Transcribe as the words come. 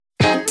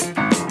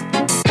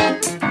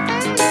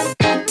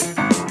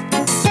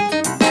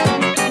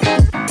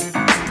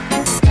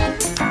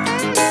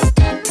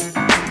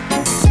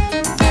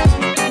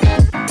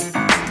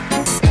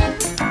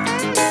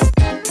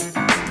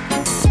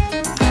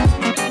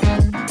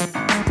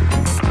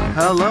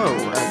Hello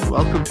and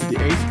welcome to the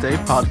 8th Day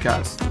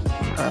Podcast.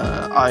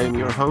 I am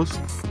your host,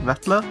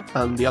 Vetle,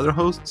 and the other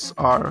hosts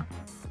are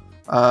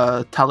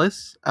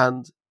Talis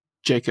and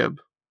Jacob.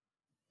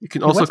 You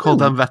can also call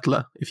them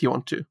Vetle if you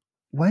want to.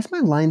 Why is my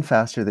line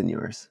faster than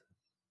yours?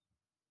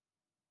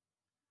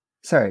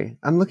 Sorry,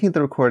 I'm looking at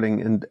the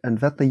recording, and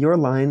Vetle, your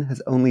line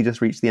has only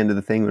just reached the end of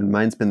the thing when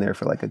mine's been there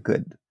for like a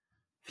good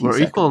few We're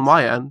seconds. equal on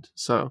my end,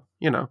 so,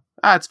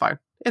 it's fine.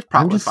 It's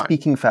probably I'm just fine.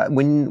 speaking fast.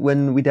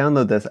 When we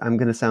download this, I'm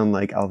going to sound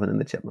like Alvin and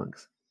the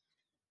Chipmunks.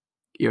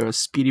 You're a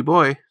speedy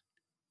boy.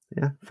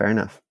 Yeah, fair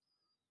enough.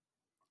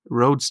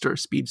 Roadster,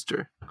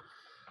 speedster.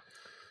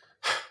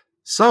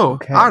 So,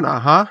 Okay. Erna,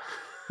 huh?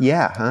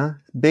 Yeah, huh?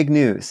 Big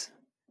news.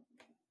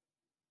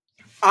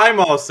 I'm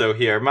also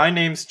here. My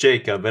name's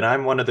Jacob, and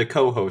I'm one of the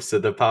co-hosts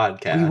of the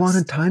podcast. You want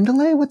a time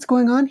delay? What's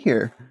going on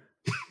here?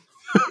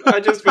 I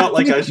just felt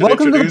like I should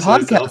Welcome introduce to the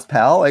podcast, myself.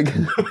 pal. Like,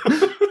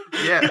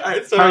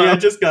 Yeah. Sorry, I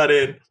just got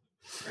in.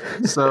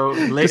 So,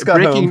 got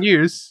breaking home.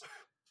 news.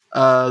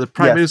 The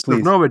Prime Minister please.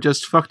 of Norway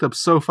just fucked up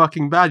so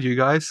fucking bad, you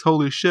guys.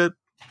 Holy shit.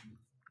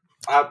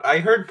 I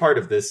heard part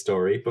of this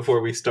story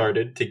before we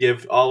started to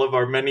give all of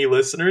our many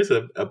listeners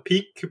a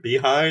peek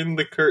behind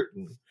the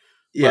curtain.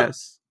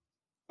 Yes.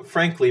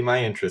 Frankly,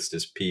 my interest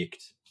is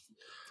piqued.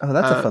 oh,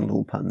 that's a fun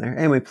little pun there.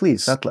 Anyway,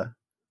 please, Vetle.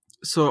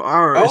 So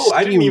our I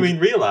didn't esteemed even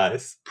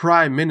realize.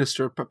 Prime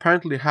Minister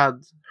apparently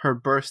had her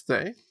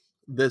birthday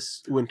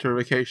this winter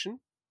vacation.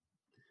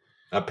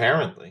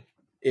 Apparently.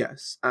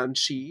 Yes, and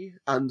she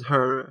and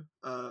her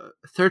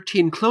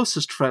 13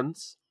 closest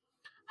friends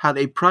had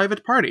a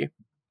private party.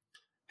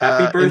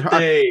 Happy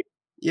birthday!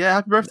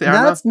 Happy birthday,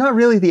 Erna. That's not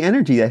really the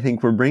energy I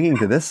think we're bringing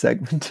to this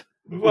segment.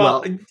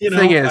 Well,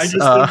 thing is, I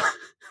just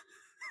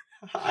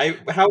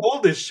how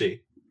old is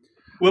she?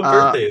 What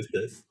birthday is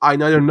this? I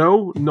neither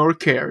know nor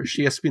care.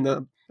 She has been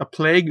a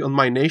plague on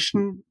my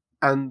nation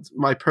and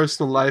my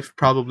personal life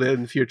probably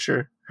in the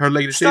future. Her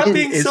legacy Stop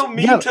being is so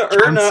mean to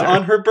Erna cancer.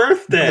 on her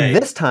birthday.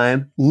 This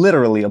time,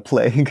 literally a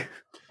plague.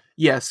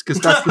 Yes, because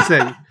that's the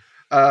thing.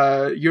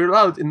 You're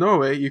allowed in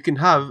Norway. You can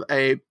have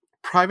a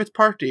private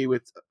party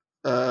with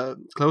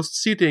closed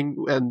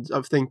seating and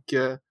I think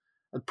a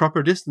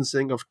proper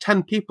distancing of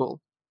 10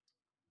 people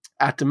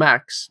at the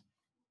max.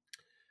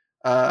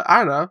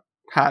 Erna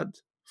had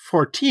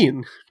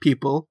 14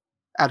 people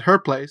at her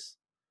place,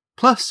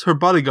 plus her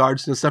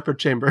bodyguards in a separate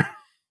chamber.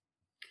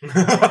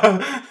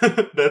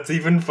 That's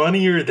even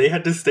funnier. They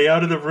had to stay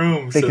out of the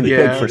room They so can they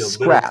beg could for get a little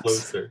scraps.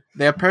 closer.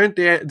 They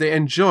apparently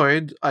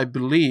enjoyed, I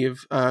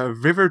believe,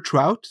 river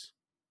trout,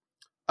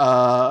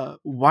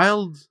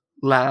 wild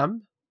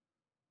lamb,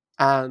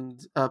 and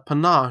a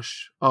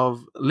panache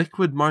of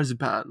liquid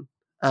marzipan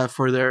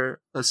for their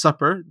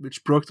supper,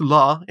 which broke the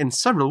law in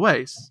several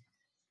ways.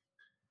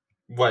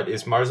 What,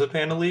 is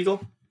marzipan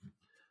illegal?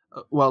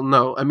 Well,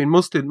 no. I mean,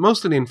 most of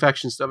the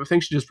infection stuff. I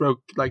think she just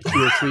broke like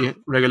 2 or 3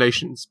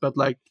 regulations, but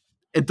like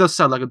it does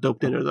sound like a dope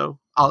dinner, though.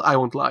 I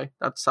won't lie.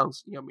 That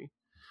sounds yummy.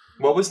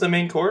 What was the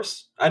main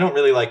course? I don't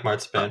really like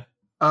marzipan.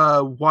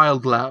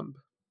 Wild lamb.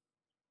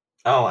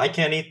 Oh, I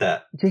can't eat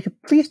that. Jacob,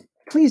 please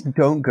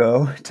don't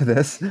go to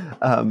this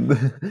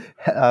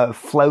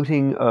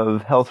flouting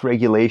of health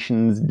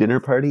regulations dinner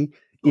party.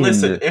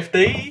 Listen, if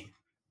they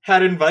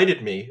had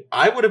invited me,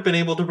 I would have been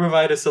able to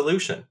provide a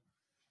solution.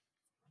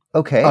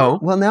 Okay. Oh.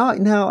 Well,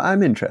 now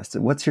I'm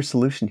interested. What's your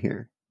solution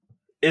here?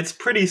 It's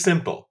pretty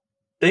simple.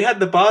 They had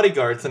the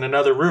bodyguards in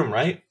another room,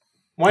 right?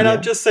 Why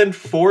not just send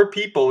 4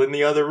 people in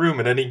the other room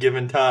at any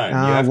given time?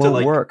 You have to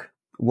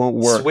Won't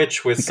work.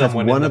 switch with because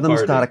someone one in of the them's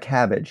party. got a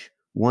cabbage,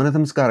 one of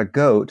them's got a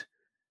goat,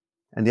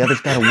 and the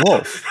other's got a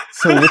wolf.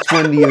 So which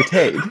one do you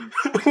take?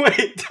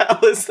 Wait,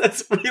 Dallas,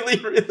 that's really,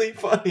 really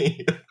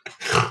funny.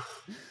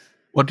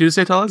 What did you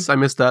say, Talis? I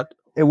missed that.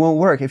 It won't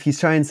work if you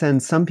try and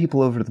send some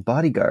people over to the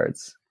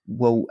bodyguards.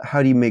 Well,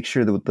 how do you make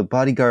sure that the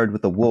bodyguard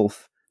with the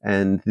wolf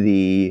and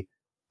the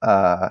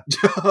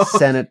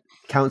Senate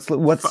council?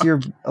 What's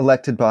your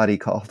elected body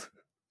called?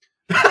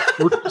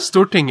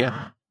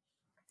 Stortinget.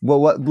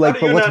 Well, do you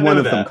what's not one know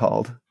of them that?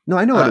 called? No,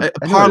 I know. I know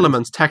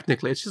Parliament,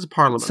 technically. It's just a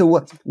parliament. So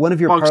what? One of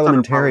your Bog standard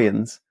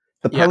parliamentarians,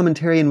 the Yeah.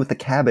 parliamentarian with the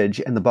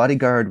cabbage and the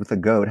bodyguard with the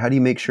goat. How do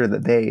you make sure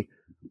that they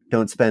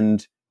don't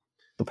spend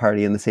the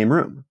party in the same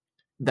room?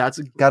 That's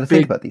a Got to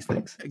think about these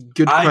things.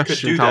 good I could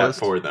question, do Talis.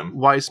 that for them.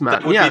 Wise man.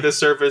 That would be the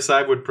service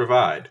I would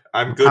provide.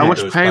 I'm good How at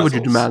much those pay would you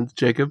puzzles. demand,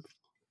 Jacob?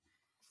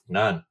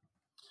 None.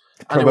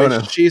 Pro Anyway,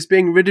 bono. she's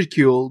being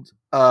ridiculed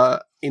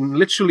in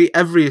literally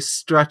every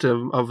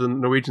stratum of the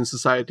Norwegian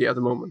society at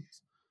the moment.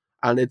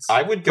 And it's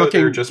I would go fucking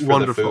there just for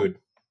wonderful. the food.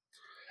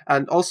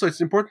 And also,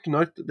 it's important to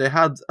note that they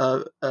had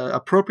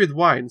appropriate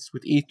wines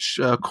with each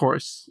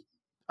course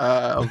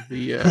of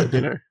the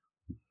dinner.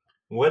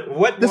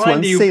 What This wine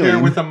one's do you pair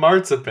saline. with a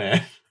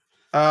marzipan?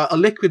 A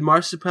liquid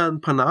marzipan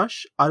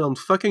panache? I don't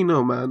fucking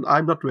know, man.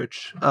 I'm not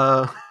rich.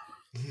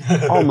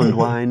 Almond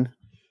wine.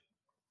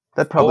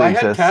 That Oh, probably I had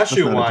exists. That's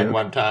cashew not a wine joke.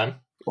 one time.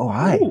 Oh,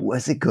 hi. Ooh.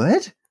 Was it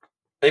good?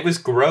 It was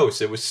gross.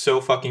 It was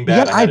so fucking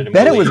bad. Yeah, I I had it in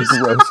bet it was Belize.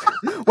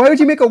 gross. Why would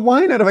you make a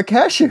wine out of a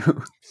cashew?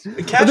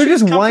 But they're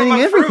just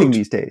whining everything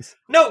these days.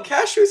 No,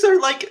 cashews are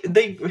like,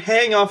 they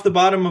hang off the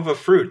bottom of a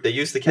fruit. They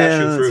use the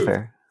cashew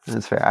fruit.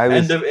 That's fair.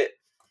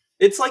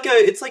 It's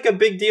like a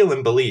big deal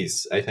in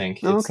Belize, I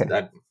think. Okay.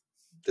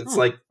 It's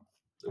like,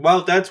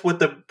 well, that's what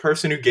the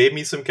person who gave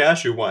me some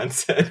cashew wine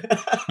said.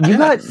 You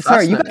got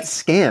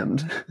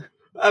scammed.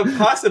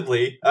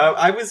 Possibly.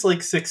 I was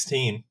like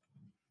 16.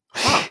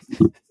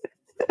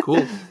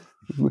 Cool.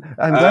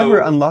 I'm glad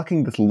we're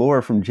unlocking this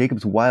lore from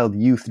Jacob's wild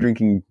youth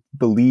drinking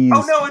Belize.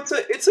 Oh no,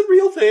 it's a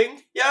real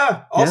thing.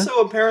 Yeah. Also,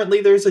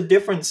 apparently, there's a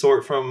different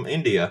sort from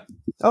India.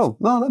 Oh,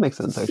 well, that makes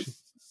sense actually.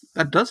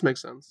 That does make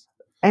sense.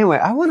 Anyway,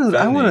 I want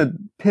to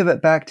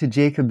pivot back to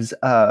Jacob's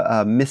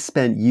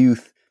misspent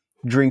youth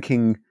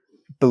drinking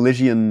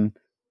Belizean.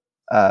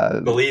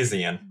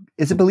 Belizean.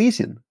 Is it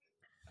Belizean?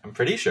 I'm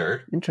pretty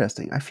sure.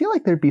 Interesting. I feel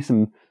like there'd be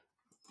some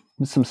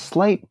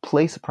slight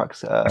place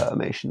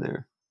approximation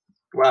there.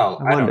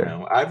 Well, I don't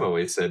know. I've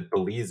always said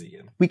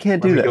Belizean. We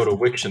can't do that. Go to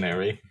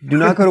Wiktionary. Do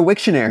not go to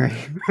Wiktionary.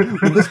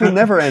 Well, this will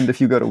never end if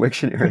you go to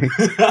Wiktionary.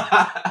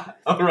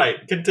 All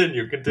right,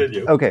 continue.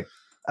 Okay.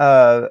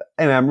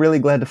 Anyway, I'm really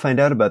glad to find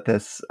out about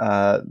this.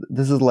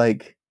 This is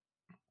like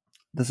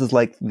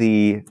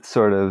the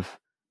sort of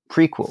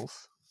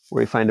prequels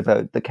where we find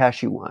about the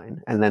cashew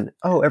wine, and then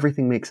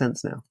everything makes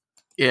sense now.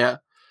 Yeah,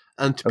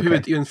 and to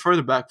pivot even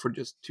further back for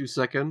just 2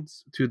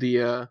 seconds to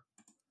the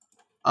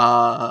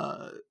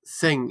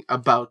thing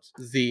about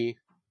the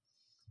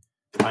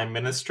Prime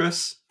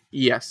Ministress.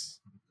 Yes,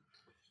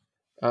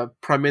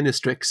 Prime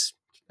Ministrix.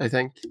 I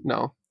think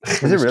no.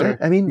 Is it really?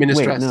 I mean,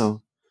 Ministress. Wait,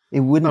 no. It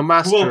wouldn't.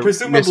 Well,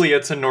 presumably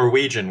it's a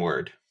Norwegian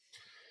word.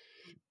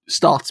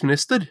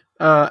 Statsminister.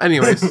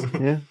 Anyways.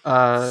 Yeah.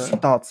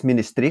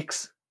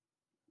 Statsministrix.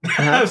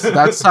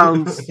 That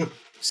sounds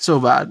so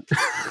bad.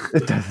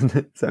 It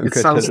doesn't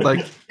sound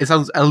good. It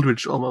sounds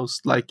eldritch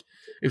almost. Like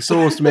if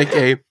someone was to make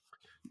a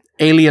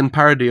alien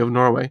parody of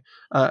Norway.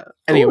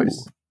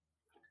 Anyways. Ooh.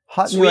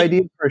 Hot new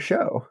idea for a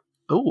show.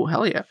 Oh,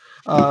 hell yeah.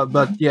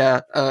 But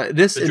yeah,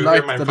 this in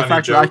light of the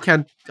fact joke?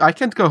 that I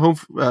can't go home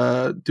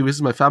to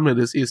visit my family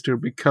this Easter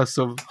because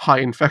of high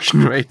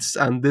infection rates,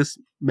 and this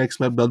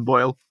makes my blood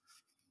boil.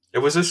 It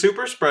was a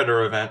super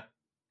spreader event.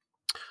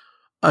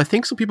 I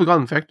think some people got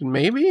infected,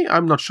 maybe?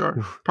 I'm not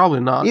sure. Probably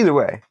not. Either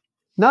way.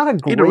 Not a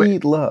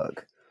great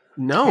look.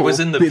 No. It was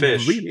in the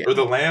fish. Really or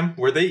the lamb.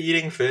 Were they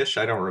eating fish?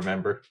 I don't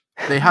remember.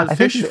 They had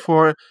fish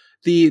for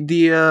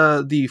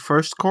the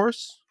first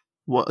course,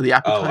 the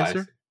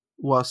appetizer.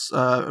 Was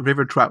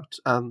river trout,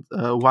 and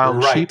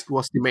wild sheep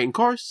was the main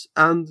course,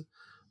 and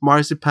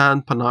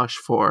marzipan panache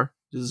for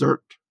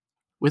dessert,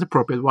 with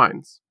appropriate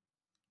wines.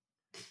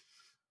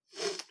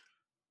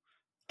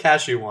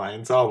 Cashew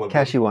wines, all of them.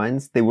 Cashew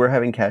wines. They were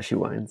having cashew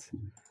wines.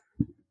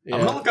 Yeah.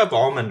 I'm gonna look up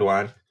almond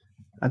wine.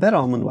 I bet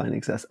almond wine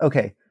exists.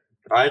 Okay.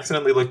 I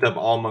accidentally looked up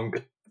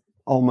almond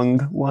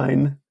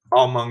wine.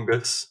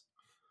 Almongus.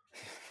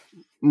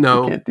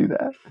 No. You can't do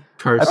that.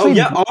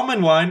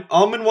 Almond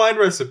wine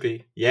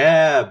recipe.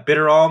 Yeah,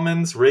 bitter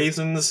almonds,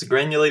 raisins,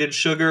 granulated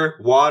sugar,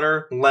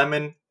 water,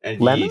 lemon,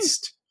 and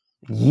yeast.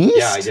 Yeast?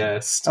 Yeah, I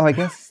guess. Oh, I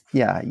guess.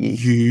 Yeah,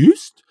 yeast.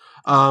 Yeast?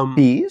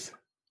 Bees?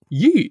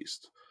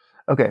 Yeast.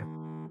 Okay.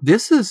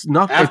 This is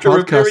not after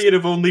a podcast. A period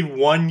of only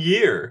 1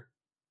 year.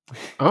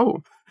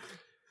 Oh.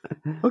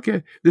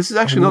 Okay. This is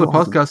actually not a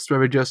podcast where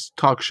we just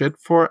talk shit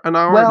for an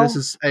hour. Well, this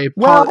is a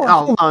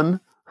hold on.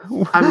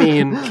 I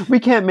mean, we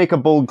can't make a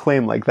bold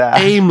claim like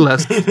that.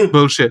 Aimless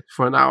bullshit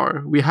for an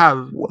hour. We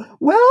have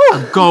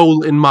a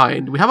goal in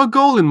mind.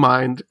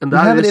 And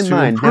that is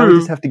to improve. Now we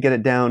just have to get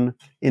it down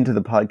into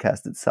the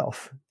podcast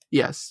itself.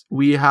 Yes,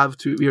 we are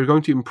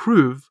going to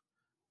improve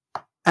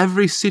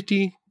every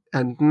city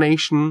and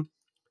nation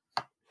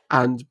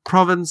and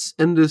province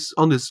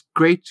on this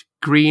great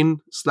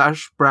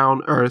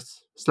green/brown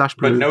earth /blue.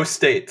 But no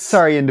states.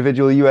 Sorry,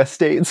 individual U.S.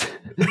 states.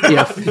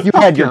 Yeah, you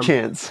had your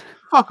chance.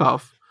 Fuck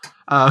off.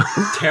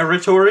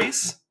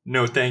 Territories?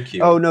 No, thank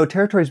you. Oh no,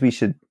 territories. We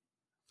should.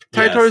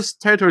 Territories.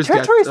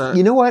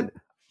 You know what?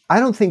 I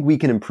don't think we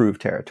can improve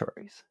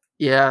territories.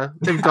 Yeah,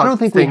 I don't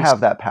think we have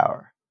that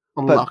power.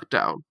 On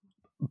lockdown.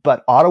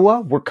 But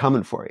Ottawa, we're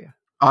coming for you.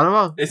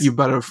 Ottawa, you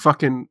better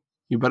fucking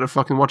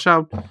watch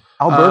out.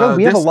 Alberta,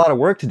 we have a lot of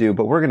work to do,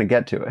 but we're going to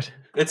get to it.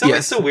 It's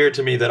always so weird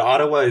to me that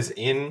Ottawa is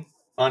in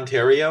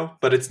Ontario,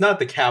 but it's not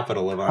the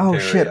capital of Ontario. Oh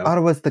shit,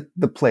 Ottawa's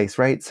the place,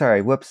 right?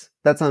 Sorry, whoops.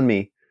 That's on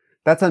me.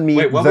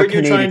 Wait, what were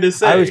you trying to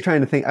say? I was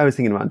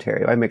thinking of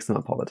Ontario. I mix them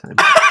up all the time.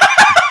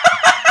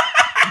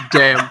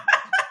 Damn.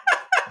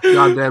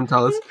 Goddamn,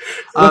 Tallis.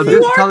 Could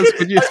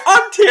you...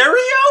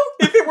 Ontario?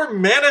 If it were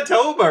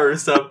Manitoba or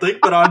something,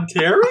 but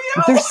Ontario?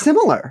 They're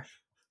similar.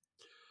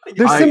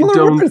 They're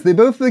similar words. They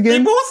both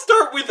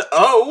start with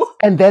O.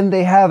 And then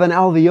they have an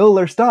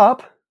alveolar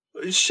stop.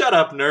 Shut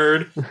up,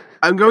 nerd.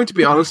 I'm going to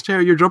be honest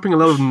here. You're dropping a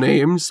lot of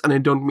names, and they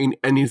don't mean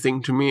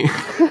anything to me.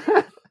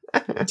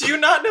 Do you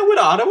not know what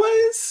Ottawa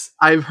is?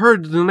 I've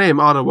heard the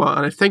name Ottawa,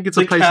 and I think it's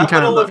a place in Canada. The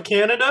capital of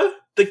Canada?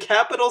 The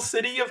capital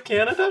city of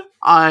Canada?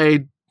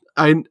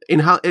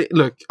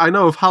 Look, I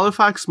know of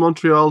Halifax,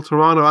 Montreal,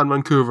 Toronto, and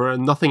Vancouver,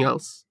 and nothing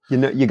else.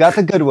 You got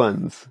the good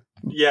ones.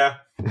 Yeah.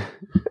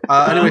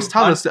 Anyways,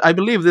 Thomas, I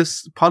believe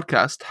this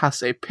podcast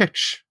has a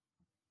pitch.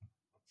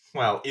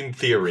 Well, in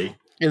theory.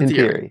 In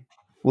theory.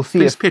 We'll see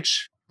Please if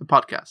pitch the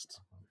podcast.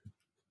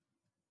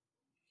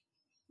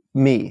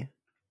 me.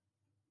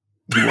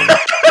 You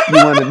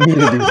wanted me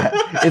to do that.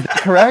 Is that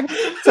correct?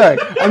 Sorry,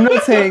 I'm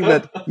not saying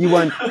that you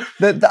want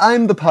that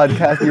I'm the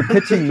podcast. You're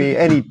pitching me.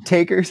 Any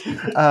takers? Do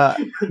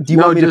you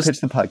want me to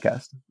pitch the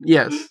podcast?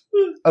 Yes.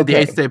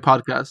 Okay. The 8th Day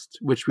podcast,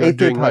 which we are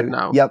doing right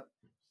now.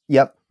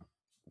 Yep.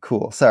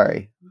 Cool.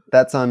 Sorry,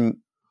 that's on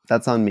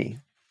me.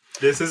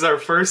 This is our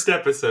first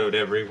episode,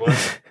 everyone.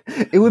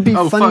 It would be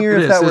funnier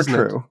if that were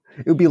true.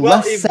 It would be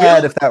less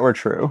sad if that were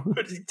true.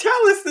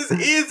 Tell us this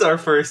is our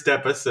first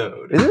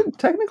episode. Is it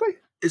technically?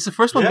 It's the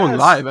first one going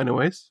live,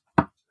 anyways.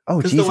 Oh,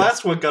 because the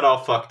last one got all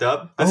fucked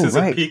up. This is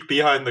right. a peek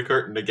behind the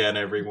curtain again,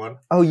 everyone.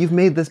 Oh, you've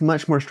made this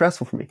much more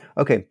stressful for me.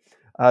 Okay,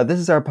 this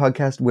is our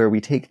podcast where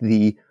we take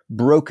the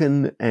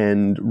broken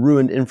and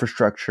ruined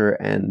infrastructure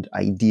and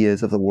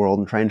ideas of the world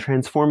and try and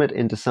transform it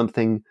into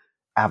something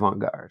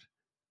avant-garde.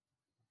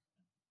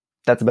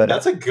 That's about it.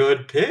 That's a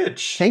good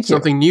pitch. Thank you.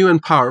 Something new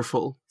and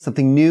powerful.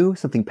 Something new,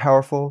 something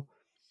powerful.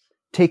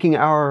 Taking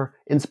our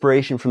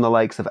inspiration from the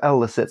likes of El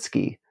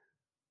Lissitzky,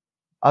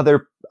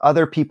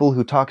 other people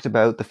who talked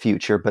about the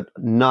future, but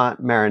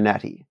not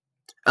Marinetti.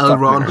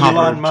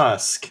 Elon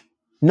Musk.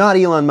 Not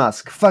Elon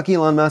Musk. Fuck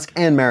Elon Musk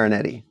and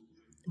Marinetti.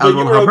 But you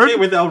were okay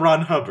with L.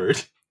 Ron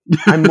Hubbard.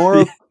 I'm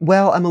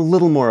a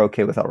little more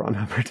okay with L. Ron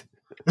Hubbard.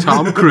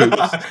 Tom Cruise.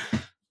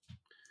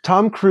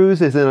 Tom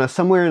Cruise is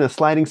somewhere in a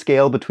sliding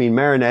scale between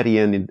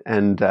Marinetti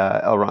and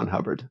L. Ron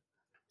Hubbard.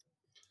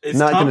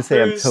 Not going to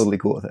say I'm totally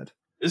cool with it.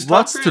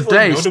 What's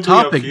today's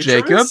topic,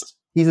 Jacob?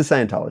 He's a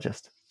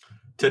Scientologist.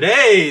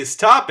 Today's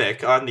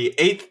topic on the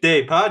 8th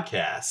Day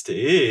podcast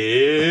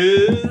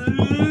is...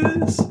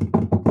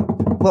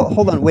 Well,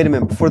 hold on. Wait a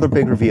minute. Before the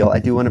big reveal, I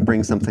do want to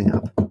bring something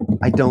up.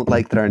 I don't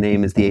like that our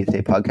name is the 8th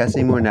Day podcast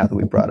anymore now that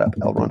we brought up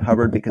L. Ron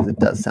Hubbard because it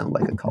does sound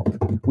like a cult.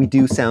 We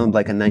do sound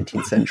like a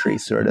 19th century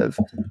sort of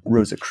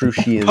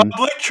Rosicrucian...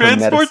 Public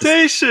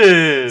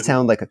transportation!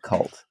 Sound like a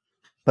cult.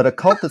 But a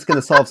cult that's going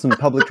to solve some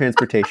public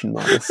transportation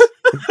models.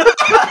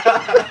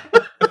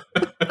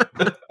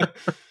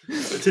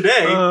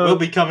 Today, we'll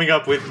be coming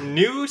up with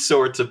new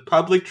sorts of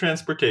public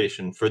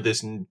transportation for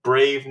this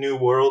brave new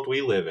world we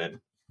live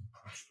in.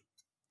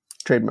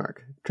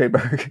 Trademark.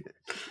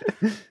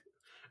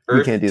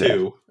 Earth can't do 2.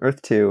 That.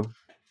 Earth 2.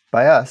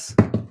 By us.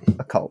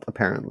 A cult,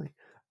 apparently.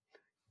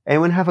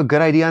 Anyone have a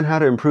good idea on how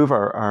to improve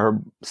our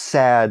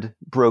sad,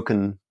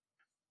 broken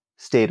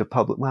state of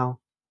public... Well,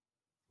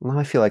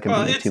 I feel like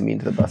I'm being too mean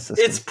to the bus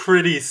system. It's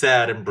pretty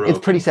sad and broken.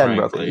 It's pretty sad and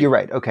broken. You're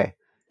right. Okay.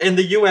 In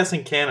the US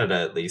and Canada,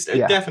 at least.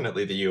 Yeah.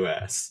 Definitely the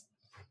US.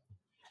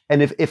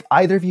 And if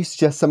either of you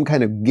suggest some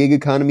kind of gig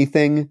economy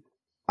thing,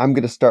 I'm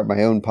going to start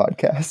my own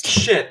podcast.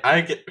 Shit,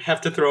 I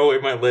have to throw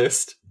away my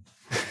list.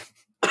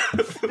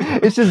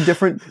 It's just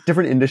different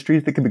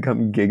industries that can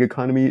become gig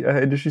economy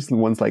industries. The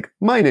ones like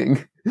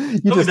mining.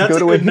 You just go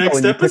to a hill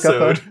and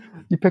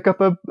you pick up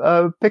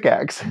a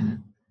pickaxe.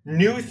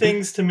 New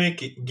things to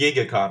make gig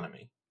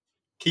economy.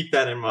 Keep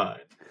that in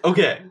mind.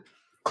 Okay.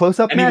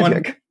 Close-up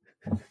magic.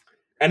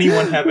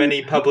 Anyone have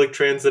any public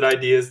transit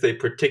ideas they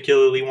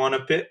particularly want to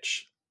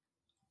pitch?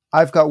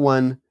 I've got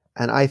one,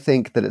 and I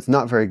think that it's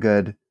not very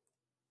good.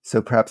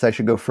 So perhaps I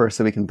should go first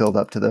so we can build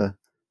up to the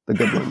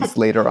good ones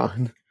later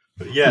on.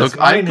 Yes, look,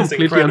 I'm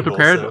completely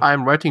unprepared. So.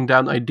 I'm writing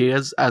down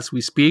ideas as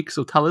we speak.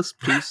 So tell us,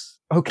 please.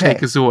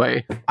 Take us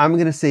away. I'm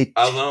going to say...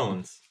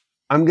 I'm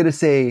going to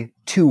say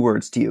 2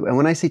 words to you. And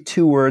when I say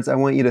 2 words, I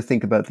want you to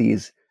think about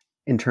these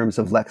in terms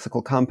of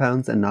lexical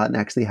compounds and not in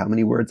actually how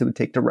many words it would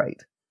take to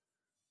write.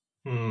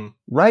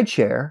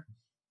 Rideshare,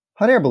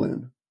 hot air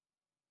balloon.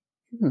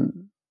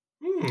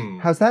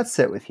 How's that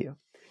sit with you?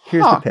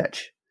 Here's the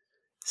pitch.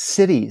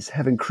 Cities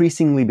have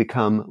increasingly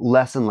become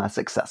less and less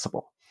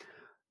accessible.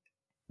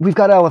 We've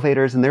got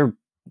elevators and they're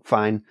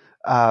fine,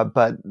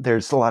 but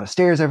there's a lot of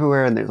stairs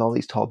everywhere and there's all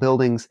these tall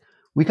buildings.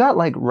 We got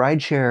like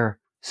rideshare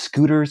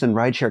scooters and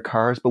rideshare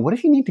cars, but what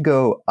if you need to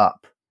go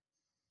up?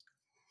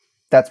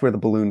 That's where the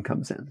balloon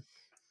comes in.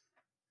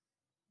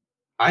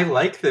 I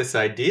like this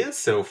idea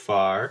so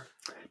far.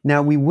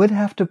 Now, we would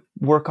have to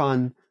work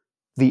on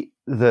the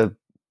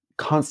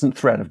constant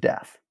threat of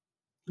death.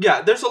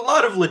 Yeah, there's a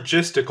lot of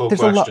logistical questions.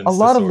 There's a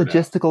lot of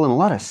logistical and a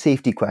lot of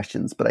safety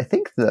questions, but I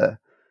think the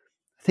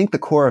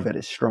core of it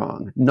is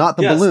strong. Not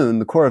the balloon.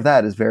 The core of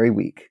that is very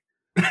weak.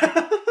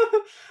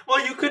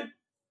 Well, you could...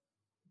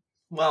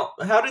 Well,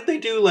 how did they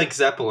do, like,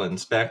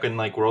 Zeppelins back in,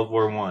 like, World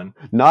War I?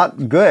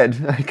 Not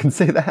good, I can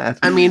say that.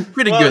 I mean,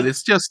 pretty good.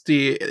 It's just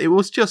it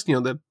was just,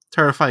 the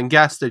terrifying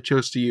gas they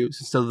chose to use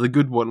instead of the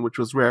good one, which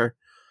was rare.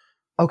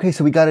 Okay,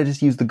 so we gotta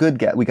just use the good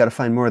gas. We gotta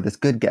find more of this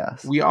good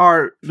gas.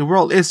 The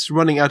world is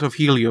running out of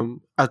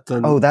helium at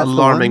an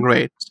alarming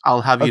rate.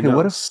 I'll have you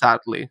know,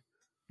 sadly.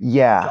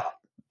 Yeah,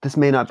 this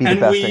may not be the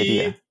best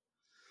idea.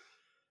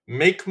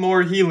 Make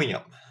more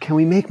helium. Can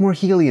we make more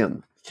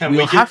helium?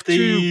 We'll have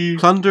to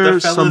plunder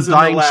some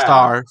dying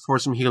star for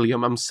some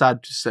helium, I'm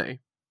sad to say.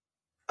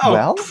 Oh,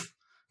 well?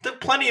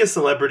 Plenty of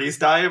celebrities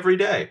die every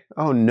day.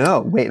 Oh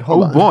no! Wait,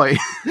 hold on. Oh boy.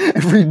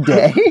 Every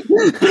day?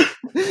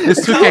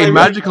 This took a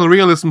magical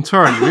realism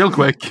turn real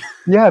quick.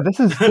 Yeah, this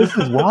is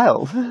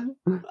wild.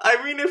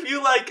 I mean, if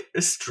you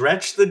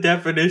stretch the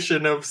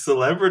definition of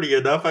celebrity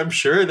enough, I'm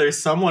sure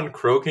there's someone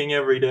croaking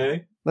every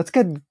day. Let's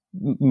get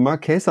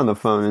Marquez on the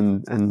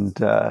phone and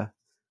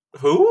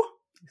who?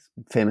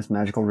 Famous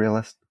magical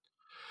realist.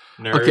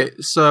 Nerd. Okay,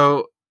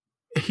 so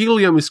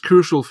helium is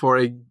crucial for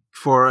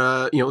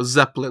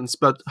zeppelins,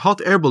 but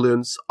hot air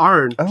balloons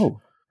aren't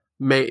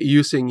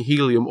using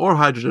helium or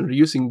hydrogen. They're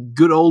using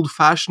good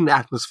old-fashioned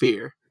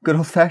atmosphere. Good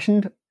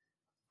old-fashioned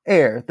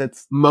air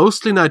that's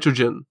mostly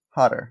nitrogen.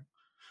 Hotter.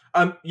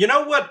 You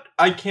know what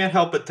I can't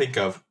help but think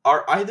of?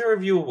 Are either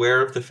of you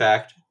aware of the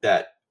fact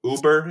that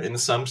Uber in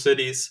some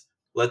cities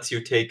lets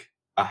you take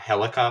a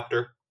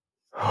helicopter?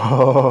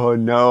 Oh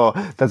no,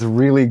 that's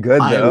really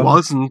good though. I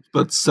wasn't,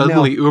 but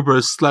suddenly Uber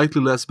is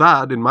slightly less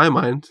bad in my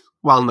mind.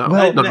 Well, no,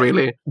 not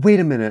really.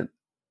 Wait a minute.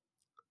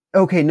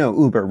 Okay, no,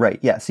 Uber, right.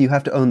 Yeah, so you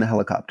have to own the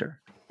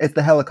helicopter. It's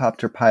the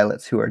helicopter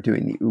pilots who are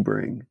doing the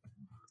Ubering.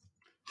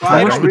 Well,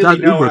 I don't really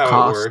know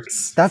how it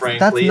works, frankly.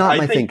 That's not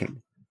my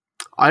thinking.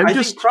 I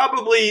think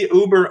probably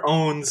Uber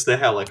owns the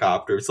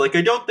helicopters.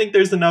 I don't think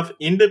there's enough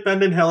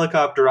independent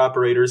helicopter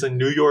operators in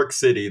New York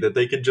City that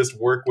they can just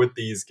work with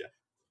these guys.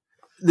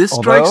 This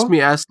strikes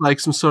me as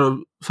some sort of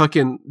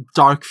fucking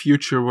dark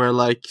future where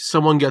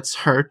someone gets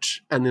hurt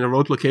and in a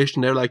remote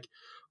location they're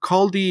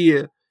call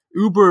the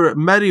Uber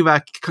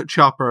Medivac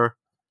chopper.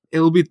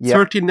 It'll be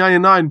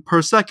 $13.99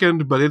 per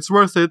second, but it's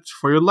worth it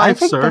for your life,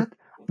 sir.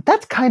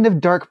 That's kind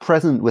of dark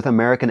present with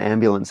American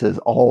ambulances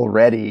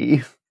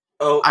already.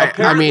 Oh,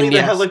 apparently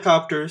the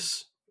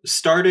helicopters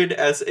started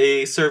as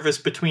a service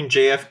between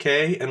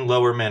JFK and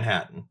Lower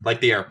Manhattan, like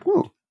the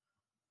airport. Ooh.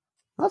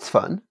 That's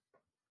fun.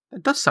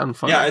 It does sound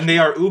fun. Yeah, and they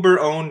are Uber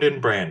owned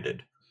and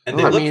branded. And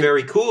they look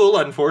very cool,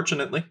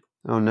 unfortunately.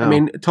 Oh no. I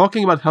mean,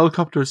 talking about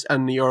helicopters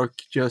and New York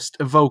just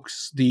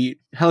evokes the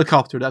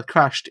helicopter that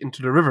crashed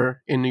into the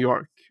river in New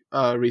York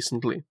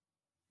recently.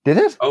 Did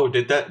it? Oh,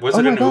 did that? Was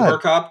it an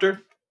Ubercopter?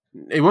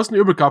 It wasn't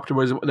an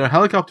Ubercopter. The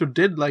helicopter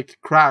did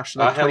crash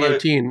in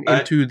 2018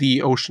 into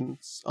the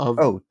oceans of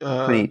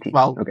 2018.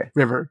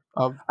 river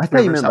of. I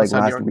thought you meant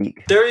last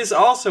week. There is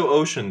also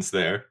oceans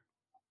there.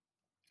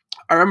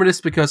 I remember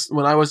this because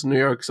when I was in New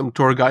York, some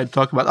tour guide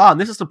talked about,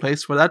 this is the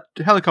place where that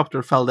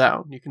helicopter fell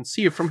down. You can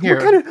see it from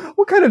here.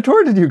 What kind of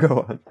tour did you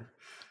go on?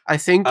 I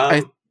think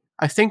I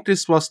think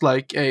this was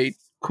a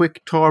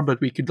quick tour, but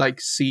we could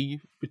see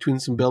between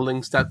some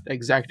buildings that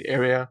exact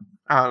area.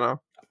 I don't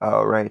know.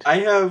 Oh, right. I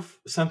have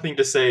something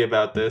to say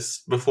about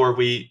this before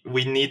we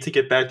need to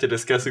get back to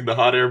discussing the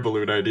hot air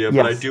balloon idea,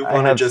 but I do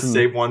want to just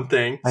say one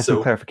thing. I have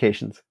some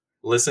clarifications.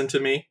 Listen to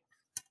me.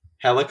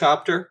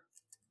 Helicopter,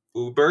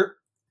 Uber,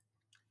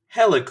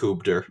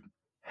 helicopter.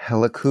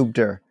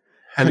 Helicopter.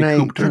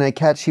 Can I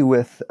catch you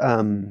with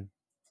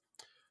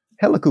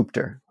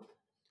helicopter?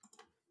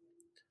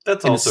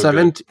 That's also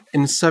good.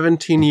 In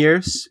 17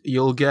 years,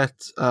 you'll get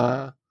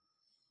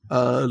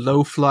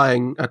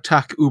low-flying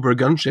attack Uber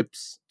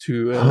gunships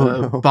to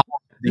bomb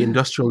the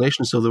industrial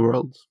nations of the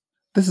world.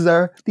 These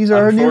are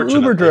our new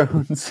Uber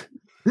drones.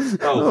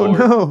 Oh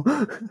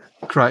no!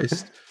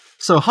 Christ!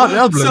 So hot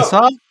air balloons,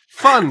 huh?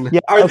 Fun.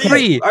 Yeah,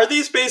 Are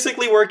these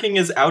basically working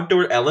as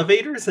outdoor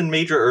elevators in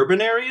major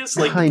urban areas?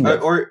 Kind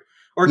of. Or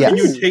can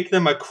you take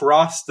them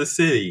across the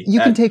city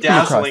at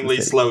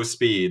dazzlingly slow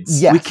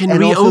speeds? Yes, we can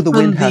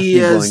reopen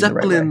the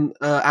Zeppelin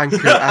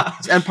anchor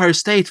at Empire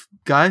State,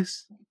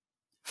 guys.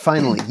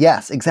 Finally,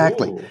 yes,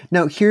 exactly. Ooh.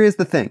 Now, here is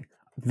the thing.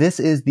 This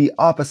is the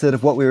opposite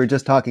of what we were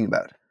just talking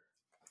about.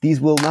 These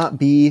will not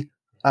be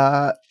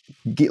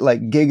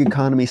gig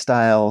economy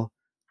style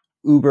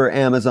Uber,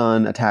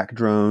 Amazon attack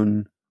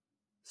drone.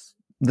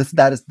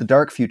 That is the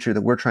dark future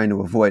that we're trying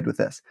to avoid with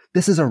this.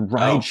 This is a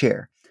ride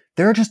share.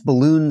 There are just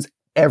balloons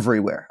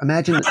everywhere.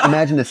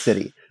 Imagine a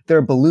city. There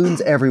are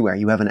balloons everywhere.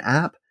 You have an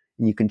app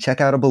and you can check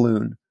out a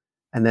balloon,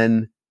 and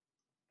then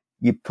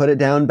you put it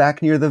down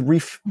back near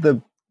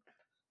the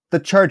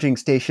charging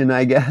station,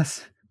 I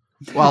guess.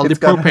 Well, the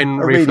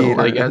propane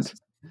refill, I guess.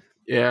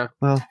 Yeah.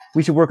 Well,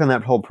 we should work on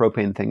that whole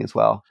propane thing as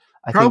well.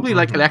 Probably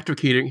electric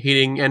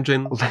heating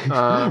engine.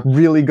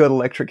 Really good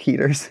electric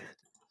heaters.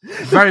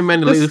 Very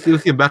many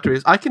lithium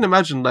batteries. I can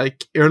imagine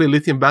early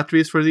lithium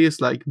batteries for these,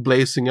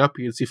 blazing up.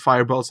 You can see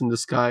fireballs in the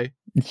sky.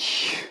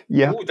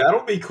 Yeah. Ooh,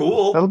 that'll be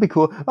cool. That'll be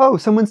cool. Oh,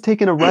 someone's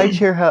taken a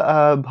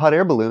rideshare hot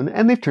air balloon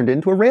and they've turned it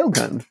into a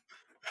railgun.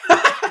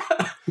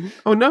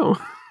 Oh no.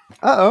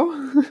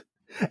 Uh-oh.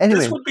 Anyway,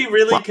 this would be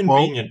really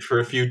convenient for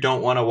if you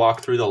don't want to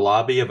walk through the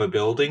lobby of a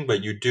building,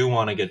 but you do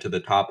want to get to the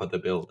top of the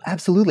building.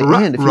 Absolutely.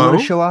 And if you want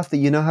to show off that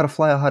you know how to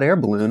fly a hot air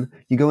balloon,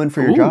 you go in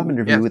for your job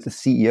interview with the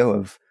CEO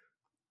of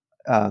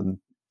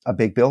a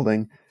big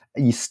building.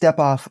 You step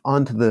off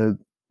onto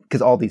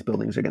because all these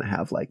buildings are going to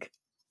have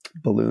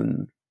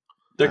balloon.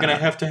 They're going to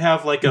have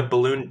a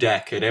balloon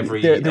deck at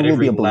every there will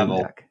be a balloon level.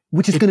 Deck,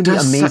 which is going to be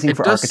amazing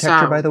for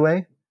architecture, by the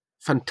way.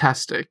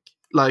 Fantastic.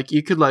 like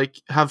you could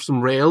like have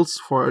some rails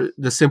for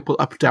the simple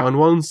up-down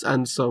ones,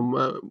 and some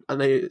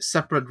and a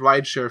separate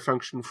rideshare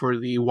function for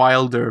the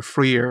wilder,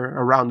 freer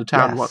around the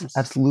town ones.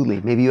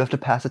 Absolutely. Maybe you have to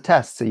pass a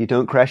test so you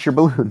don't crash your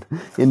balloon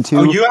into.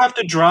 Oh, you have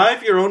to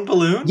drive your own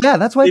balloon? Yeah,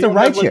 that's why it's a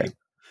rideshare.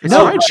 It's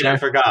Oh, a rideshare. right, I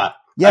forgot.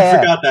 Yeah, I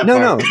forgot that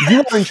part. No,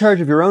 you are in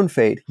charge of your own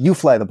fate. You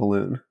fly the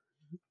balloon.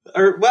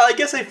 Well, I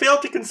guess I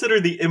failed to consider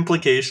the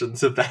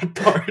implications of that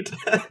part.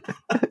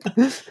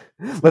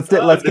 Let's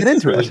get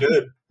into really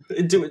it.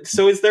 Good.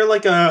 So is there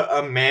like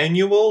a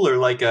manual or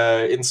like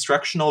a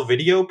instructional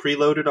video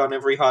preloaded on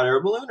every hot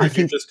air balloon, or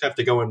do you just have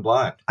to go in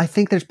blind? I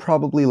think there's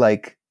probably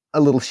like a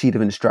little sheet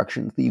of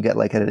instructions that you get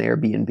like at an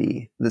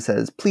Airbnb that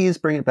says, please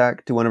bring it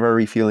back to one of our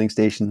refueling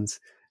stations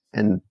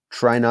and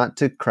try not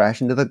to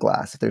crash into the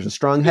glass. If there's a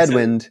strong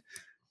headwind,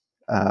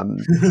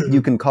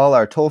 you can call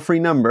our toll-free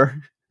number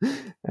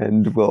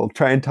and we'll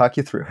try and talk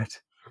you through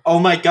it. Oh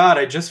my god,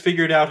 I just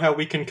figured out how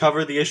we can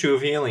cover the issue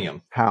of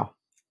helium. How?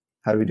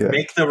 How do we do it?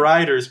 Make the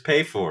riders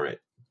pay for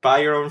it. Buy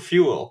your own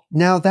fuel.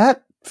 Now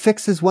that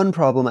fixes one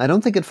problem. I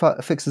don't think it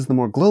fixes the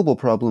more global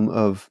problem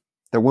of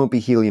there won't be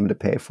helium to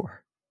pay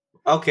for.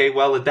 Okay,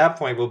 well at that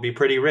point we'll be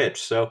pretty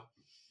rich, so...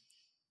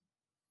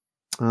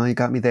 Oh, you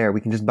got me there.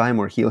 We can just buy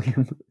more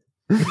helium.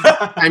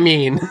 I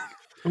mean...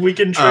 We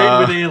can trade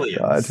with aliens.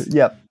 God.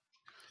 Yep.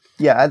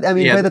 Yeah, I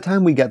mean, Yeah. by the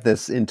time we get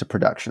this into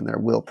production, there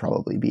will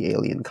probably be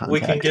alien contact. We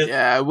can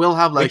get we'll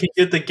have we like can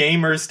get the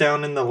gamers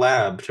down in the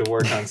lab to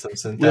work on some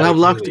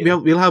synthetic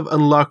we'll have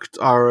unlocked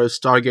our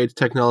Stargate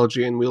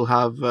technology, and we'll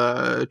have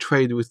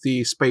trade with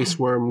the space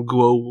worm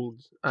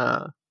Gold.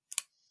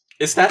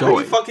 Is that how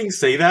going. you fucking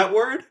say that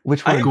word?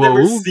 Which one?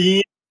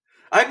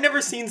 I've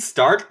never seen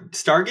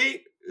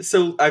Stargate,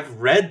 so I've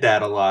read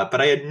that a lot,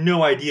 but I had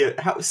no idea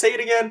how. Say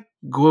it again.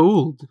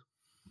 Gold.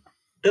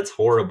 That's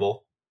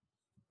horrible.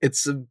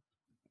 It's a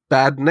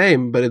bad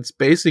name, but it's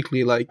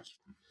basically like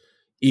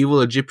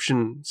evil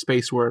Egyptian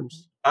space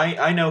worms.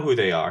 I know who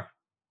they are.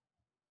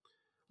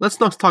 Let's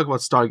not talk about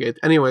Stargate.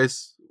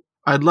 Anyways,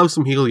 I'd love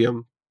some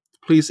helium.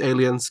 Please,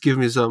 aliens, give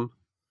me some.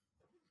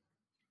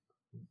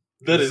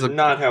 That is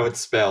not how it's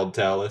spelled,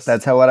 Talus.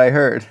 That's what I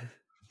heard.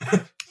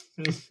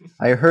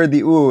 I heard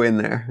the ooh in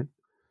there.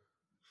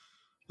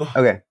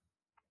 Okay.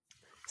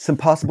 Some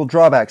possible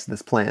drawbacks to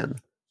this plan.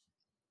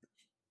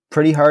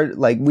 Pretty hard.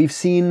 Like, we've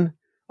seen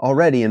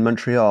already in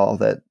Montreal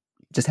that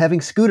just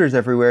having scooters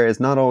everywhere is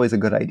not always a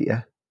good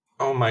idea.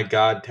 Oh my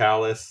god,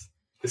 Talus.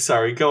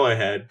 Sorry, go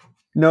ahead.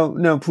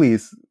 No,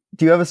 please.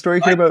 Do you have a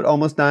story here about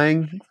almost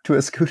dying to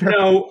a scooter?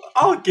 No,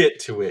 I'll get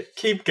to it.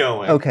 Keep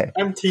going. Okay.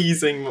 I'm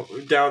teasing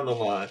down the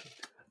line.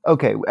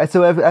 Okay,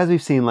 so as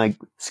we've seen, like,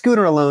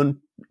 scooter alone,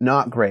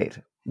 not great.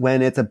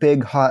 When it's a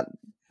big, hot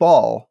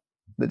ball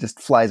that just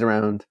flies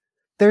around,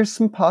 there's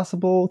some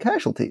possible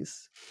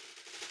casualties.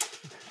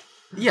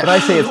 Yeah, But I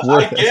say it's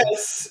worth it. I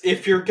guess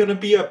if you're going to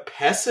be a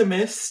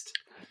pessimist...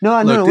 No,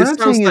 Look, what I'm this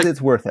sounds saying like- is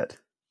it's worth it.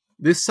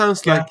 This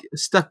sounds like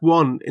step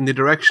one in the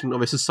direction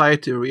of a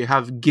society where you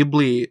have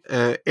Ghibli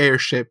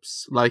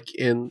airships, like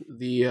in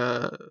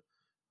the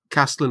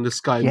Castle in the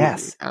Sky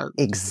Yes, movie.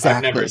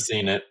 exactly. I've never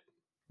seen it.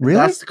 Really?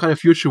 That's the kind of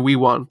future we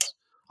want.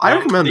 I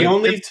recommend the it.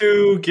 only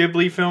two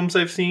Ghibli films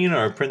I've seen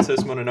are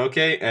Princess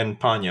Mononoke and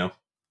Ponyo.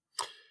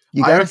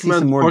 You I gotta see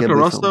recommend some more Porco Ghibli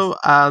Rosso films.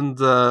 and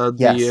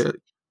Yes. the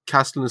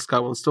Castle in the Sky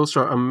ones. Those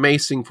are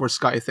amazing for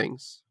sky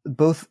things.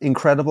 Both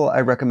incredible. I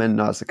recommend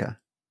Nausicaa.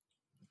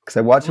 Because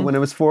I watched it when I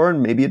was 4,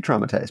 and maybe it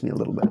traumatized me a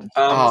little bit.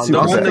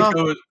 The one that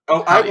goes...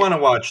 Oh, I want to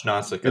watch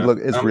Nausicaa.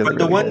 It's really, but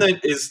the really one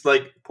good. that is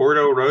like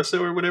Porto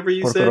Rosso or whatever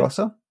you Porco said?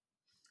 Rosso?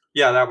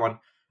 Yeah, that one.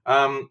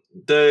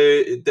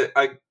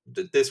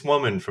 This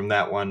woman from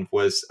that one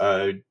was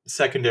a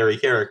secondary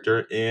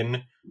character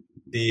in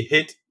the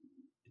hit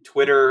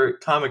Twitter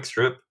comic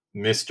strip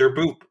Mr.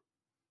 Boop.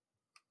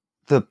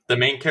 The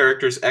main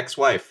character's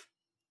ex-wife.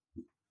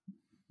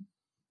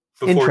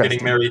 Before getting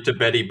Interesting. married to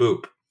Betty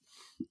Boop.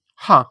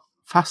 Huh.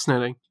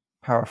 Fascinating.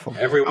 Powerful.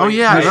 Everyone, Oh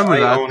yeah, I remember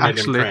that, own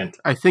actually. it in print.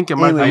 I think I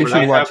might Anyway, you remember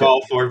should that. I watch have it.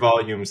 all 4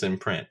 volumes in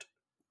print.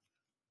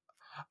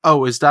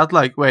 Oh, is that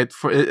like... Wait,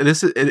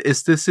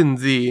 is this in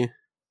the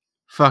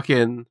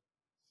fucking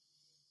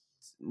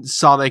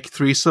Sonic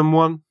threesome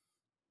one?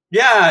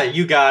 Yeah,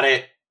 you got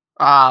it.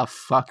 Ah,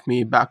 fuck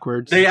me,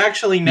 backwards. They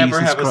actually never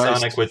Jesus have a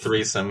Christ. Sonic with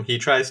threesome. He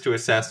tries to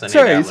assassinate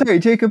Sorry, Alex.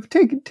 Jacob.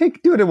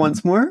 Do it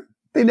once more.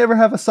 They never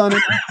have a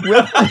Sonic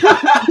with.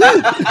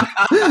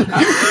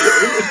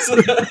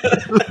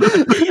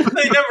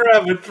 They never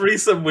have a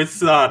threesome with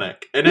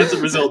Sonic, and as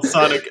a result,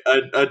 Sonic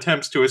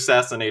attempts to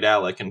assassinate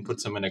Alec and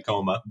puts him in a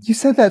coma. You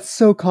said that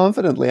so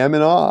confidently. I'm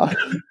in awe.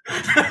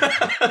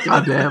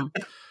 Goddamn.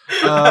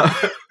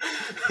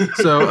 They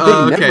So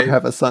never okay.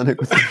 have a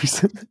Sonic with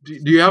reason.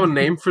 Do you have a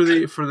name for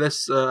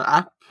this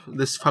app?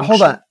 This function?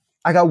 Hold on.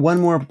 I got one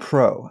more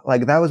pro.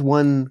 Like, that was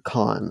one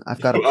con.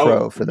 I've got a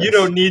pro for this. You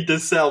don't need to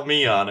sell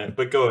me on it,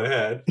 but go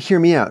ahead. Hear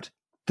me out.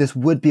 This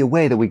would be a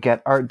way that we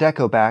get Art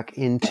Deco back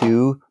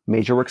into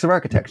major works of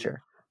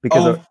architecture.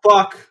 Because a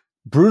Fuck.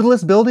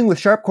 brutalist building with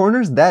sharp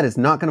corners, that is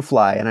not going to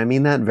fly. And I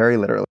mean that very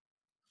literally.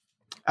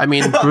 I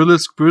mean,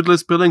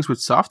 brutalist buildings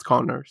with soft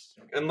corners.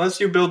 Unless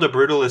you build a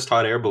brutalist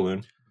hot air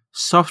balloon.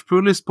 Soft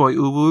brutalist boy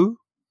uwu.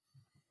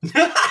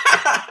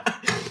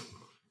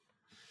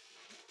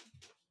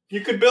 You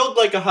could build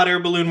like a hot air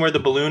balloon where the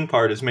balloon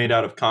part is made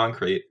out of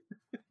concrete.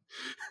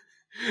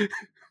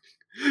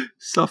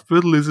 Soft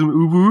brutalism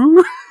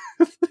uwu.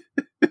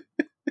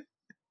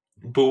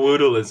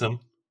 Boodalism.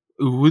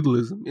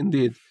 Uwoodalism,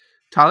 indeed.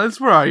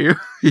 Talents, where are you?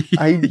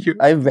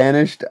 I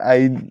vanished.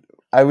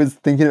 I was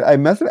thinking I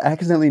must have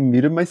accidentally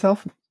muted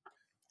myself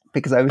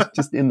because I was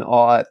just in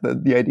awe at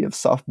the idea of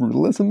soft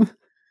brutalism.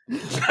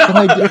 But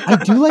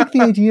I do like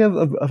the idea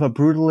of a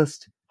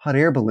brutalist hot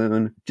air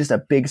balloon, just a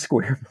big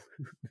square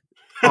balloon.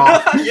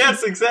 Oh.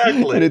 Yes,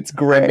 exactly. And it's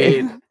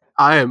gray.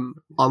 I am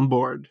on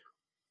board.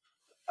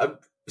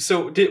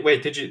 So,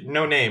 did you...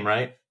 No name,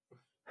 right?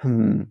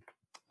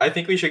 I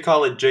think we should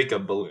call it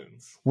Jacob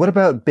Balloons. What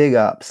about Big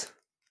Ups?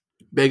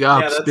 Big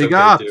Ups. Yeah, that's Big okay,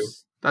 Ups. too.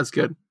 That's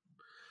good.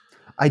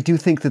 I do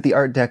think that the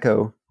Art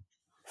Deco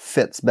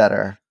fits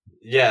better.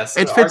 Yes.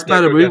 It fits Art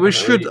better. Deco We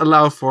should definitely-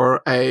 allow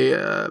for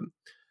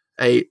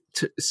a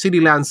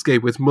city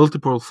landscape with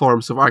multiple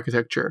forms of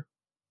architecture.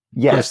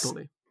 Yes.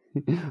 Personally.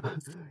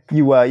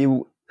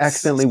 You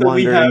accidentally So we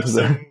wander have into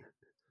some,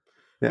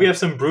 Yeah. We have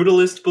some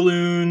brutalist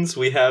balloons.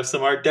 We have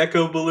some Art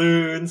Deco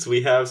balloons.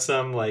 We have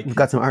some like We've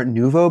got some Art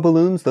Nouveau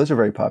balloons. Those are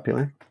very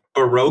popular.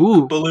 Baroque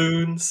Ooh.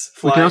 balloons.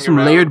 We can Flying have some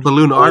around layered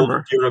balloon old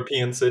armor.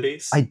 European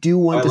cities. I do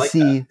want I to like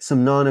see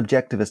some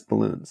non-objectivist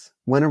balloons.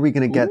 When are we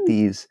going to get Ooh.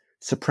 these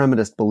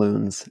suprematist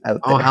balloons out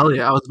there? Oh, hell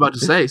yeah. I was about to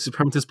say,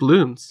 suprematist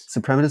balloons.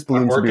 Suprematist I'm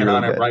balloons would be working real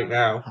on good. it right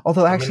now.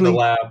 Although I'm actually, in the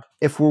lab.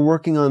 if we're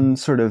working on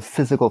sort of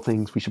physical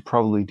things, we should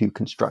probably do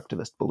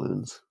constructivist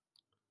balloons.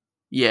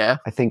 Yeah,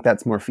 I think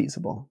that's more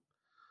feasible.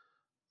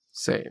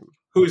 same.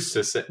 Who's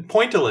to say?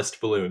 Pointillist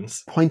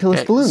balloons. Pointillist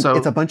Okay, balloon. so-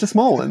 It's a bunch of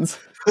small ones.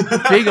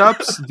 Big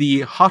Ups,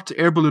 the hot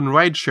air balloon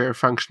rideshare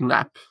function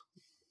app.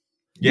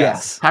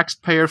 Yes.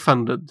 Taxpayer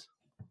funded.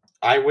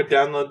 I would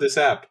download this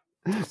app.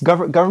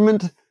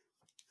 Government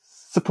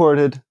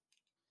supported.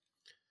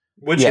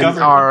 Which Yes.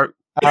 government? Our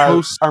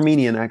post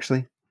Armenian,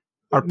 actually.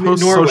 our Norway,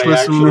 post-socialism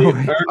actually.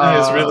 Norway. Erna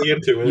is really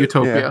into it.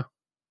 utopia.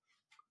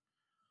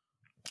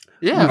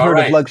 You've Yeah. heard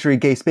Alright. of luxury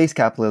gay space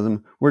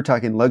capitalism. We're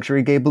talking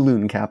luxury gay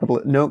balloon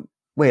capital. No,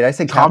 wait, I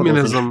said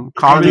capitalism.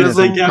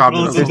 Communism. Capitalism.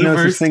 Communism. There's no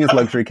Diverse. such thing as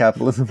luxury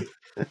capitalism.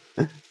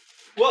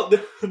 Well,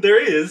 there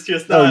is,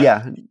 just Oh, not,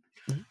 yeah.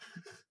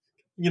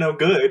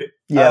 good.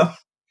 Yeah.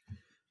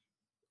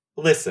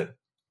 Listen,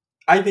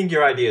 I think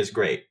your idea is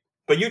great,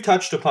 but you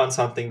touched upon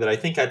something that I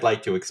think I'd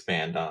like to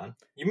expand on.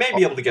 You may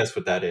be able to guess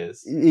what that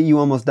is. You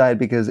almost died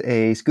because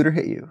a scooter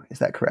hit you. Is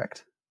that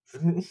correct?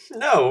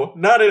 No,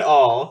 not at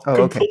all.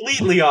 Oh, okay.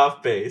 Completely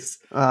off base.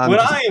 I'm What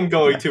just- I am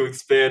going to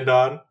expand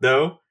on,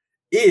 though,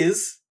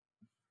 is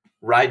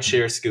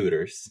rideshare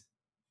scooters.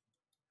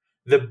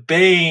 The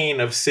bane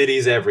of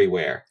cities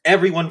everywhere.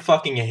 Everyone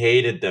fucking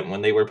hated them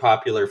when they were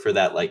popular for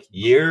that,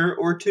 year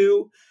or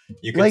two.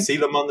 You could Like, see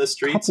them on the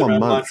streets couple of around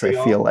months,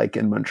 Montreal. I feel like,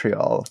 in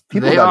Montreal.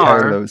 People They got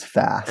tired are of those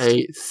fast.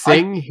 A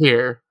thing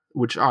here,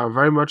 which are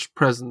very much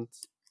present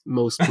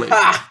most places.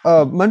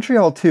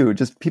 Montreal, too.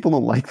 Just people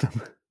don't like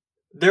them.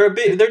 They're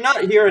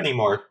not here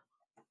anymore.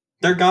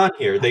 They're gone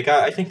here.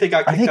 I think they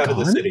got Are kicked they out of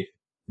the gone? city.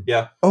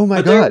 Yeah. Oh, my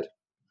But they're- God.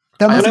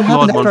 That I must have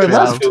applaud happened after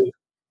I Montreal.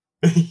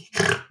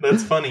 left.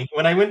 That's funny.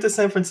 When I went to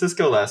San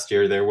Francisco last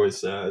year, there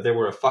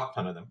were a fuck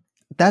ton of them.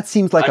 That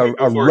seems like I a mean,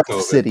 before rough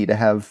COVID. city to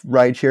have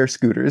rideshare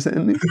scooters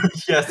in.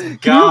 Yes, Can you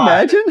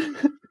God.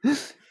 imagine?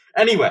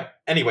 Anyway.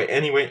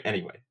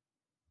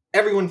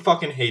 Everyone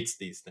fucking hates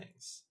these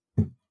things.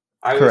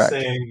 I was Correct.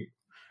 saying,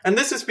 and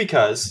this is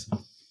because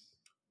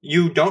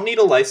you don't need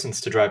a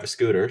license to drive a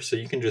scooter, so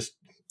you can just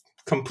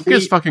complete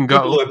Just fucking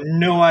people go. who have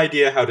no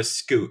idea how to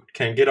scoot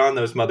can get on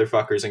those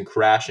motherfuckers and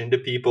crash into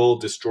people,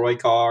 destroy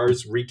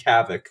cars, wreak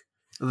havoc.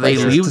 They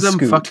Just leave to them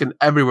scoot. fucking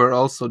everywhere.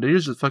 Also, they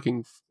just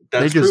fucking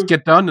That's they just true.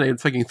 get done and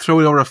they fucking throw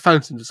it over a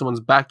fence into someone's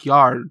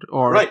backyard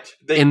or Right.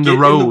 They in get the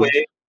road.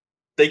 way,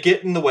 they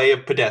get in the way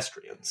of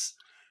pedestrians.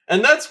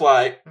 And that's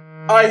why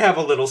I have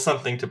a little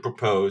something to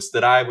propose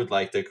that I would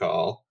like to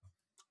call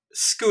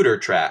scooter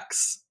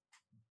tracks.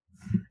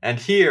 And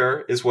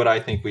here is what I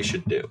think we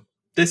should do.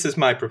 This is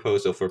my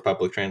proposal for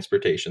public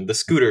transportation, the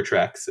scooter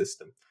track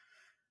system.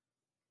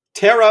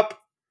 Tear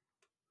up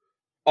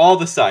all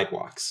the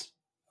sidewalks.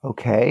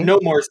 Okay. No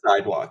more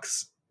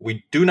sidewalks.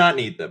 We do not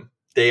need them.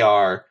 They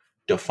are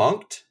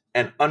defunct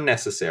and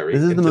unnecessary.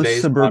 This is in the most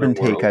today's suburban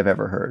modern world. take I've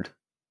ever heard.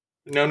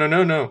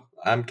 No.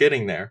 I'm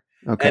getting there.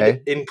 Okay.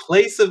 And in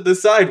place of the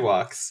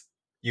sidewalks,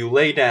 you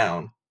lay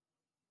down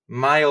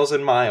miles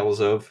and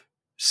miles of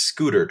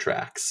scooter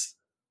tracks.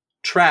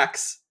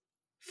 Tracks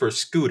for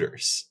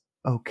scooters.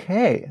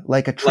 Okay.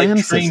 Like a tram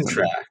Like train system.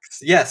 tracks.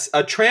 Yes,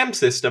 a tram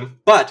system,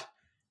 but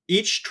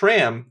each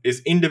tram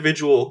is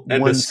individual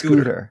and One a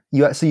scooter.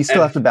 So you still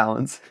And- have to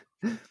balance.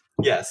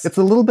 Yes. It's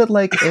a little bit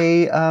like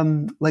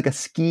a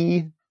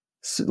ski,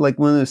 like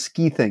one of those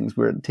ski things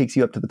where it takes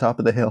you up to the top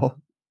of the hill.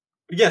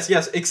 Yes,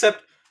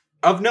 except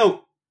of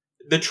note,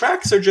 the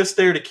tracks are just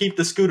there to keep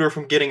the scooter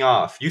from getting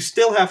off. You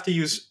still have to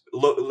use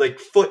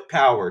foot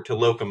power to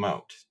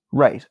locomote.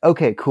 Right.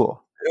 Okay,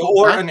 cool.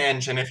 Or an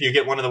engine if you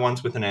get one of the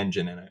ones with an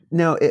engine in it.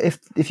 Now,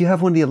 if you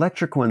have one of the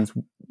electric ones,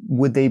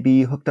 would they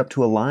be hooked up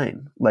to a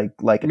line like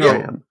a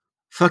tram?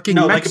 Fucking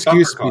No, Max, like a bumper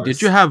excuse me. cars.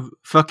 Did you have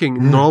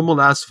fucking normal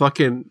ass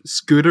fucking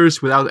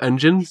scooters without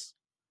engines?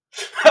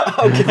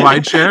 Okay.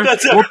 Rideshare?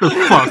 What the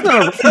fuck?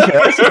 No,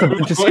 it's just a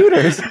bunch of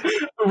scooters.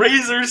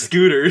 Razor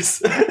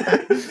scooters.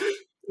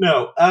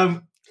 No.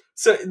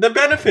 So the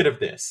benefit of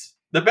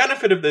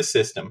this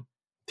system,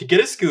 to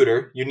get a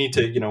scooter, you need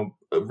to,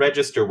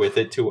 register with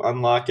it to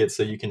unlock it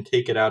so you can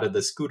take it out of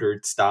the scooter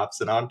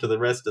stops and onto the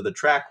rest of the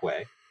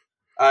trackway.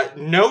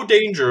 No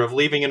danger of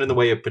leaving it in the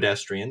way of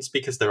pedestrians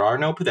because there are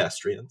no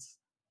pedestrians.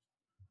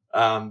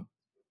 And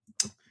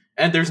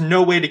there's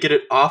no way to get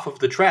it off of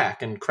the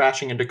track and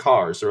crashing into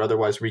cars or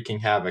otherwise wreaking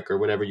havoc or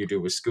whatever you do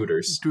with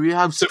scooters. Do we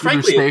have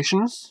scooter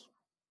stations?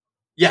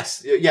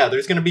 Yes. Yeah,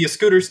 there's going to be a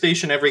scooter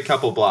station every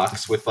couple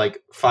blocks with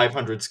like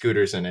 500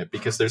 scooters in it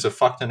because there's a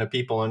fuck ton of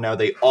people and now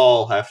they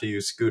all have to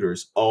use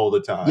scooters all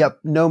the time. Yep,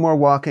 no more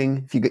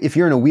walking. If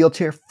you're in a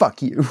wheelchair,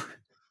 fuck you.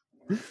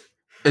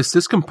 Is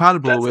this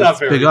compatible That's with not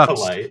very big ups?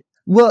 polite.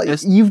 Well,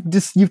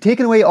 you've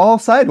taken away all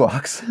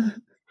sidewalks.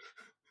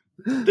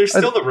 There's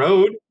still the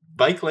road,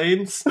 bike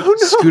lanes. Oh,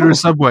 no. Scooter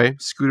subway,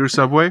 scooter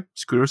subway,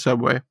 scooter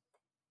subway.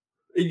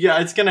 Yeah,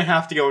 it's going to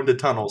have to go into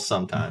tunnels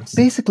sometimes.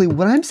 Basically,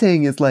 what I'm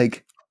saying is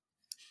like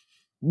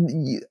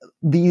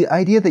the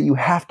idea that you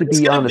have to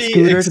be on a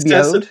scooter to be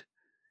out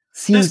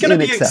seems There's going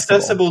to be inaccessible.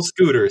 accessible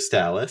scooters,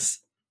 Dallas.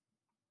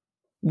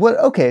 What?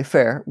 Okay,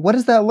 fair. What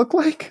does that look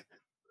like?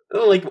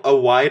 Like a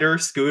wider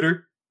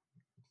scooter.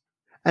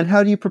 And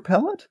how do you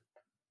propel it?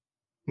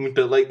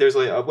 But like, there's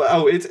like,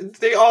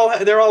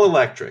 they're all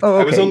electric. Oh,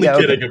 okay. I was only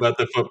kidding okay. about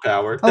the foot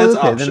power. Oh, That's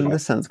okay, optional. then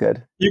this sounds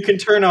good. You can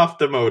turn off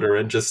the motor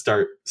and just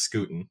start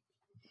scooting.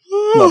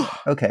 Look,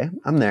 okay,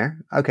 I'm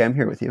there. Okay, I'm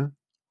here with you.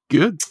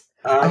 Good.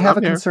 I have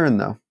a concern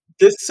though.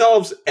 This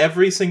solves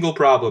every single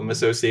problem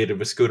associated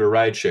with scooter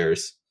ride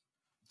shares.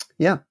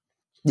 Yeah,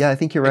 I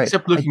think you're right.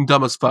 Except looking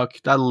dumb as fuck.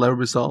 That'll never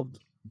be solved.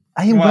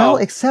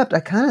 Except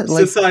I kind of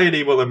like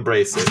society will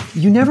embrace it.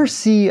 You never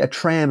see a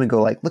tram and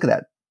go like, look at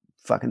that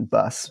fucking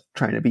bus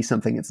trying to be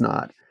something it's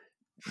not.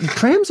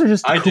 Trams are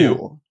just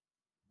cool.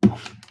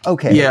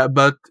 Okay. Yeah,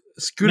 but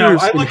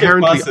scooters I look at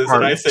inherently buses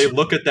aren't. and I say,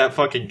 look at that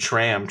fucking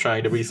tram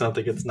trying to be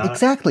something it's not.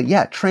 Exactly,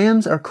 yeah.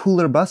 Trams are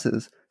cooler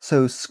buses.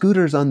 So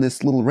scooters on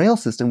this little rail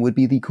system would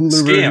be the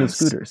cooler version of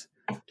scooters.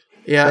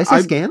 Yeah, Did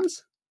I say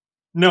scams?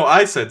 No,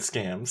 I said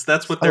scams.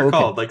 That's what they're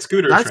called, like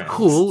scooter trams. That's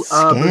cool,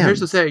 but here's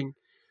the thing.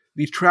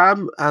 The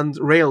tram and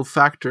rail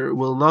factor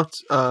will not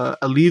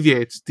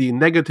alleviate the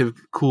negative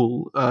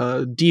cool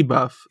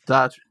debuff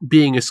that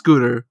being a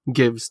scooter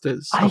gives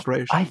this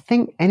operation. I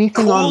think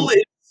anything cool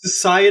is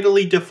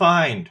societally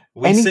defined.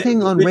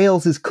 Anything on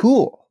rails is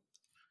cool.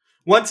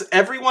 Once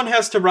everyone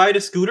has to ride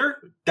a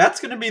scooter, that's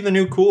going to be the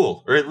new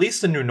cool, or at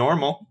least the new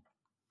normal.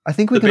 I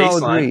think we can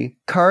all agree.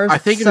 Cars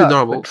suck,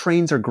 but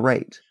trains are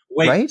great.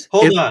 Wait, right?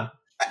 Hold on.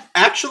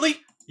 Actually,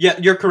 yeah,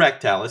 you're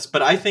correct, Alice,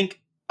 but I think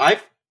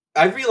I've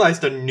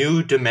realized a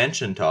new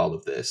dimension to all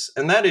of this,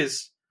 and that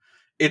is,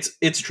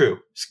 it's true.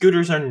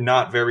 Scooters are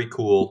not very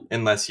cool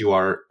unless you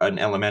are an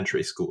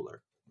elementary schooler.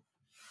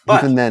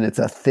 But even then, it's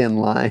a thin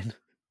line.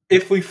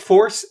 If we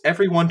force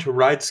everyone to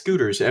ride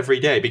scooters every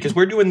day, because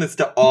we're doing this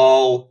to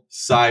all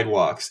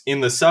sidewalks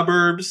in the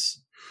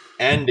suburbs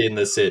and in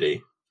the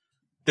city,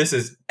 this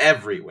is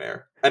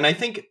everywhere. And I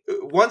think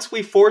once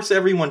we force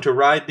everyone to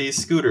ride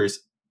these scooters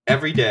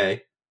every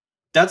day,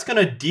 that's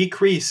going to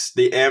decrease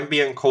the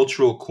ambient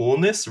cultural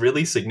coolness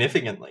really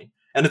significantly.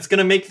 And it's going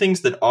to make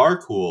things that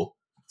are cool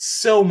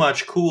so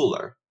much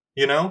cooler,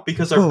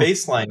 because our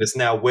baseline is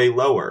now way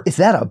lower. Is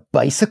that a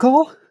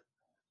bicycle?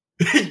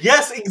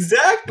 Yes,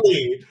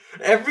 exactly.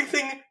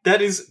 Everything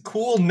that is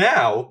cool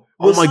now.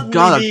 Oh my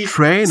god, a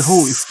train!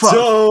 Holy fuck!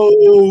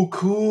 So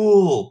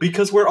cool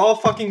because we're all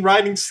fucking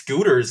riding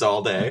scooters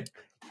all day.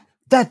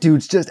 That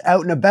dude's just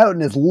out and about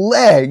in his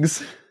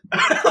legs.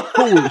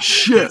 Holy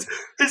shit!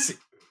 His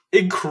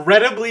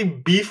incredibly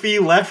beefy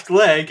left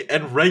leg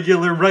and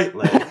regular right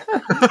leg.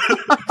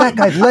 That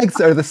guy's legs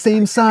are the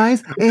same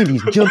size, and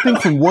he's jumping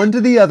from one to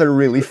the other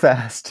really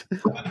fast.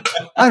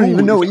 I don't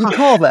even know what you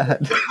call that.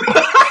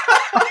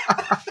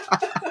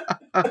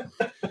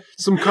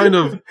 Some kind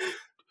of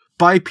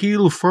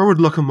bipedal forward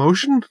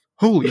locomotion?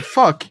 Holy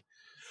fuck.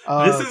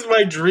 This is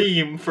my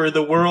dream for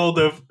the world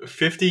of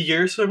 50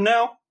 years from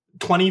now.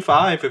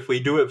 25 if we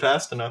do it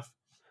fast enough.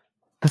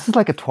 This is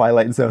like a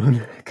Twilight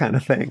Zone kind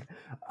of thing.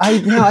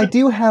 I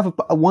do have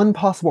one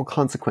possible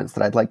consequence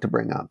that I'd like to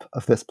bring up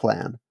of this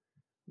plan.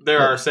 There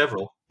are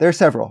several. There are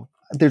several.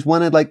 There's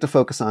one I'd like to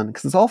focus on,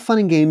 because it's all fun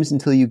and games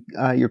until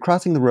you're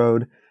crossing the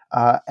road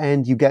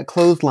and you get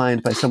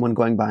clotheslined by someone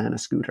going by on a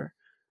scooter.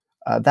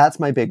 That's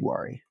my big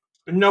worry.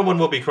 No one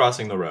will be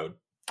crossing the road.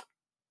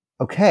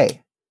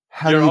 Okay.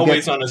 You're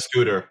always on a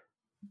scooter.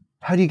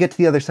 How do you get to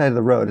the other side of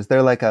the road? Is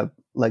there like a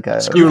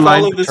scooter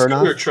line? Follow the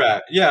scooter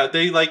track. Yeah,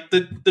 they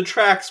the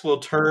tracks will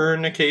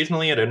turn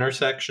occasionally at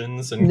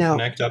intersections and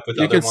connect up with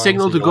other ones. You can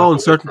signal to go on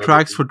certain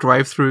tracks for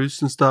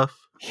drive-thrus and stuff.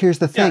 Here's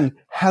the thing: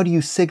 how do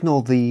you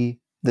signal the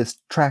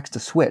tracks to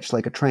switch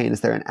like a train?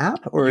 Is there an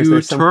app, or is You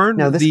there some? turn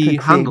Now this the could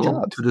create handle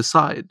jobs. to the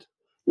side.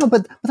 No,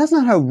 but that's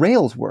not how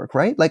rails work,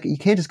 right? Like you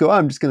can't just go,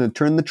 I'm just going to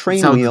turn the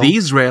train That's how wheel.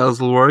 these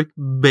rails will work,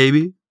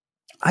 baby.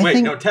 I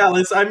think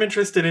Talis, I'm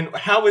interested in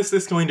how is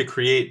this going to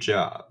create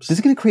jobs? This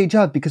is going to create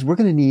jobs because we're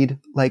going to need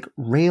like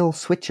rail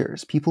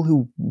switchers, people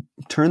who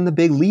turn the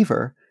big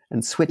lever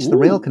and switch the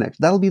rail connection.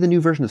 That'll be the new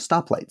version of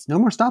stoplights. No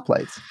more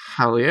stoplights.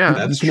 Hell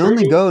yeah. You can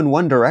only go in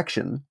one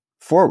direction,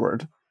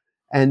 forward,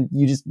 and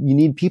you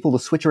need people to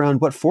switch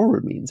around what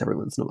forward means every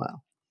once in a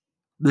while.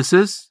 This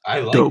is I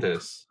like dope.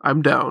 this.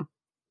 I'm down.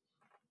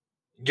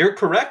 You're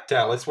correct,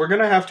 Alice. We're going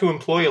to have to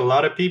employ a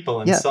lot of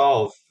people and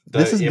solve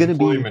the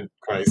employment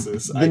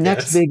crisis. The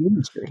next big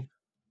industry.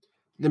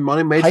 The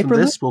money made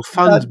from this will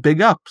fund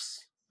big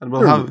ups, and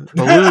we'll have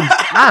balloons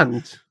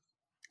and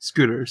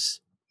scooters.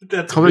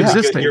 That's really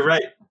good. You're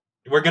right.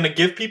 We're going to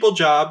give people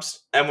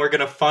jobs, and we're going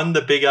to fund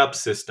the big up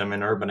system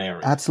in urban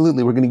areas.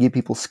 Absolutely. We're going to give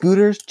people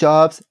scooters,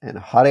 jobs, and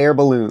hot air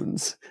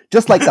balloons.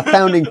 Just like the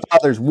founding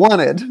fathers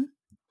wanted.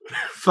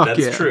 Fuck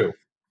That's true.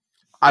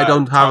 I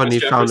don't have Thomas any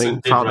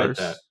Jefferson founding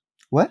fathers.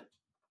 What?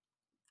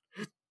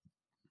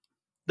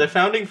 The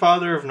founding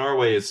father of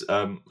Norway is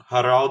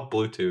Harald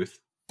Bluetooth.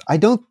 I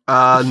don't...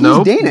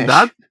 no,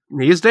 Danish.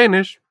 He's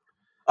Danish.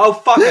 Oh,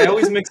 fuck. I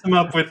always mix him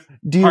up with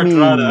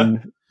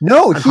Hardrada.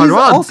 No, he's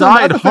also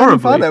died not the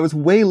horribly. Father. That was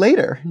way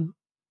later.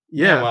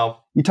 Yeah.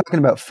 Well, you talking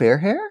about Fair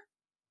Hair?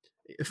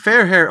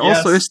 Fair Hair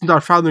also isn't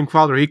our founding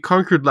father. He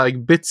conquered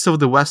like bits of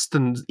the west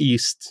and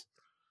east.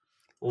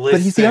 Listen.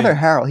 But he's the other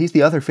Harold. He's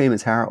the other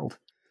famous Harold.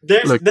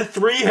 There's the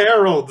three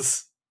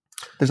Heralds.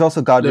 There's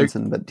also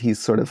Godwinson, but he's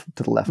sort of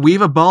to the left.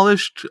 We've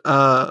abolished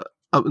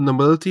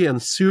nobility,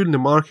 and soon the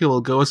monarchy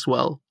will go as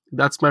well.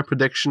 That's my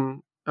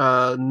prediction.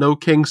 No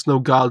kings, no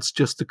gods,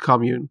 just a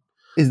commune.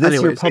 Is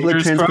this your public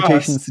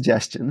transportation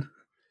suggestion?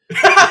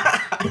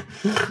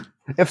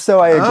 If so,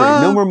 I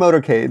agree. No more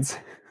motorcades.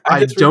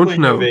 I don't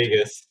know.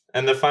 Vegas,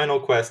 and the final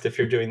quest, if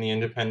you're doing the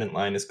independent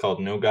line, is called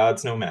No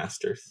Gods, No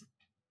Masters.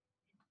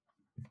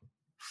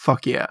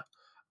 Fuck yeah.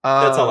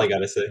 That's all I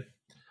gotta say.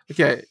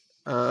 Okay.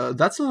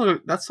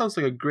 That sounds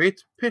like a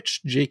great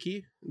pitch,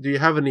 Jakey. Do you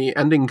have any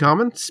ending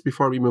comments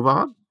before we move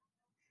on?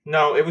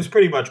 No, it was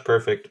pretty much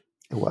perfect.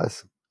 It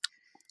was.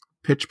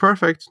 Pitch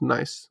perfect.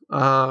 Nice.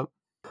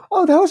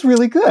 Oh, that was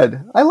really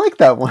good. I like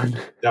that one.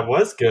 That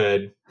was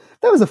good.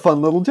 That was a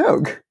fun little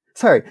joke.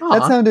 Sorry,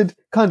 that sounded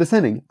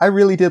condescending. I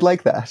really did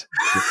like that.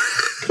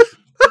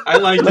 I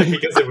liked it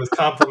because it was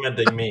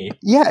complimenting me.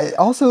 Yeah,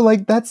 also,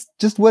 like, that's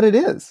just what it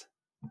is.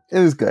 It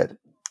was good.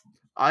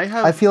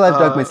 I feel I've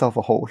dug myself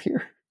a hole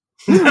here.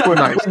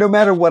 No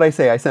matter what I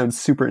say, I sound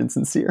super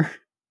insincere.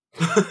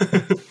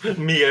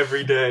 Me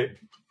every day.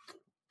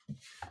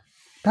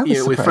 That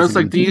was with friends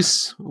like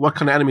these, what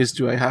kind of enemies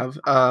do I have?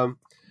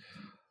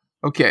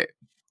 Okay.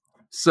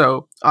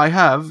 So, I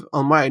have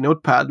on my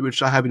notepad,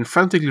 which I have been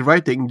frantically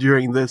writing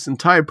during this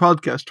entire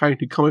podcast, trying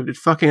to come up with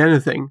fucking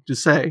anything to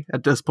say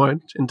at this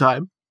point in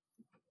time.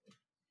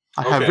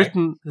 I have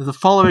written the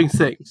following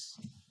things.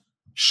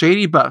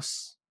 Shady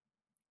bus.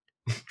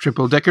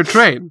 Triple-decker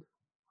train.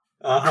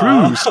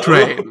 Cruise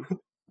train.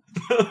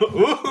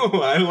 Ooh,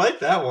 I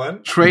like that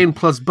one. Train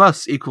plus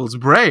bus equals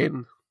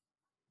brain.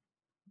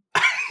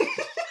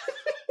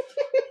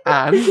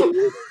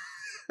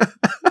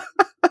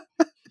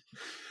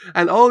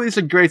 And all these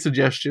are great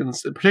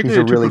suggestions,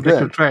 particularly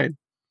triple-decker train.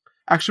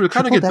 Actually, we'll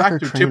kind of get back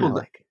to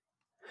triple-decker.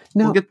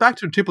 We'll get back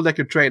to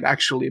triple-decker train,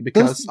 actually,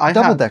 because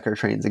double-decker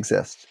trains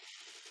exist,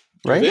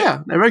 right?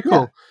 Yeah, they're very cool.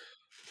 Yeah.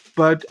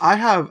 But I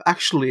have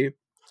actually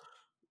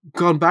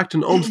gone back to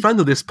an old friend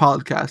of this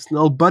podcast, an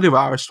old buddy of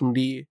ours from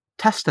the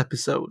test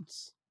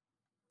episodes.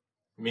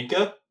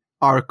 Mika?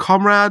 Our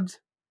comrade,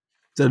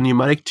 the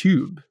pneumatic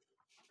tube.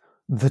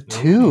 The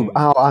tube.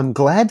 Oh, I'm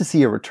glad to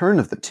see a return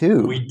of the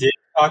tube. We did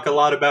talk a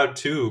lot about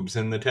tubes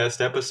in the test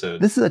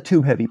episode. This is a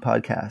tube-heavy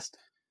podcast.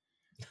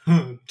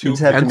 Tube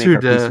have to make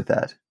our peace with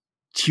that.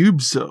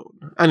 Tube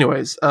zone.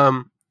 Anyways,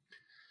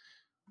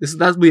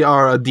 that'll be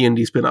our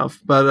D&D spin-off.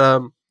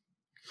 But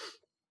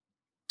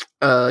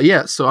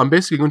so I'm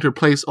basically going to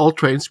replace all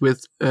trains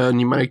with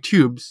pneumatic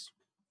tubes.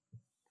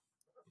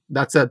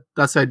 That's it.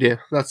 That's the idea.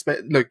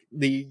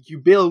 You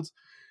build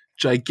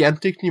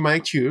gigantic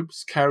pneumatic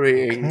tubes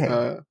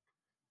carrying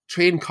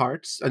train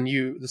carts, and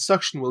the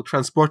suction will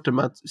transport them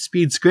at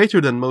speeds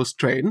greater than most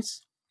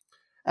trains,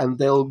 and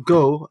they'll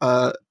go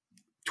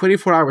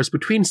 24 hours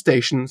between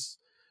stations.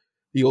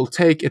 You'll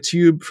take a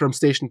tube from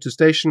station to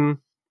station,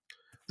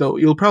 though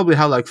you'll probably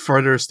have like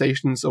further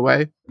stations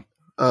away.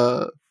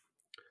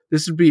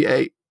 These would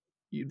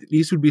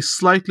be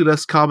slightly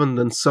less common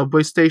than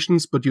subway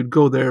stations, but you'd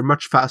go there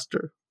much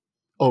faster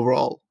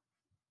overall.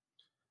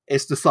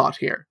 It's the thought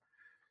here.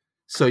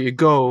 So you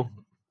go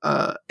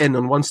in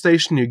on one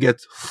station, you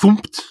get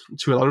thumped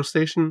to another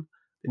station,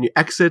 then you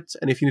exit,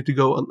 and if you need to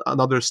go on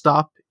another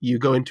stop, you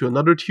go into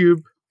another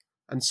tube,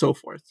 and so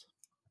forth.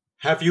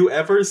 Have you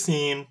ever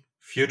seen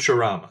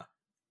Futurama?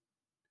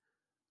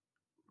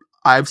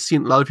 I've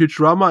seen a lot of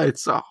Futurama.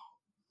 It's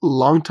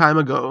long time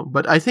ago,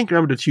 but I think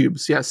remember the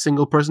tubes. Yeah,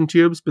 single person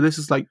tubes, but this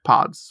is like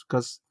pods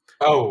because.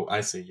 Oh,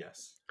 I see.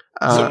 Yes.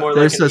 So more like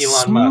there's an a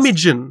Elon Musk.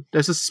 smidgen.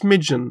 There's a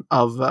smidgen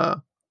of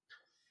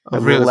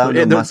We'll realism. allow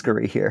no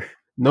muskery here.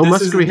 No This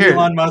muskery is an here.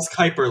 Elon Musk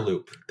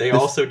Hyperloop. They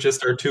also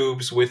just are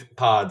tubes with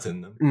pods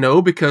in them.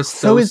 No, because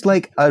So is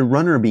like a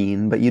runner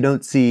bean, but you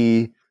don't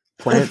see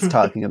plants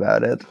talking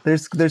about it.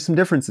 There's some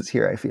differences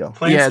here, I feel.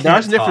 Plants there are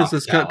can't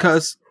differences talk,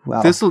 because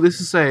Wow. this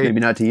is a Maybe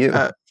not to you.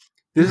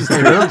 this is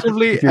a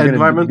relatively If you're gonna be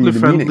environmentally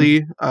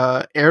demeaning.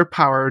 friendly air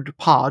powered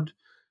pod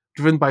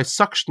driven by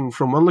suction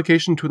from one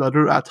location to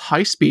another at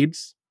high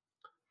speeds,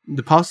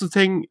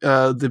 depositing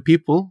the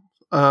people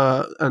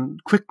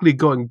and quickly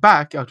going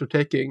back after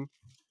taking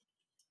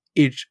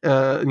each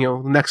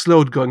next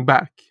load going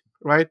back.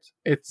 Right?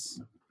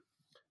 It's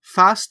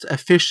fast,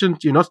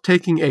 efficient. You're not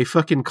taking a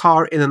fucking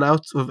car in and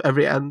out of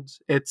every end.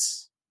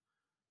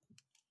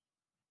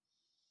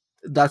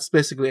 That's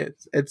basically it.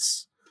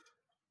 It's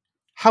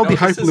how the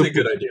this is a Hyperloop.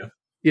 good idea.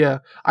 Yeah,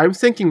 I'm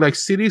thinking like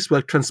cities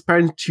with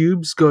transparent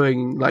tubes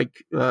going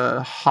like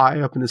high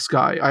up in the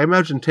sky. I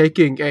imagine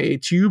taking a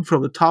tube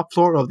from the top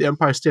floor of the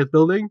Empire State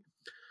Building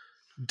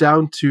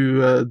down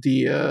to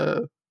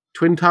the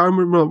Twin Tower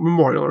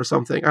Memorial or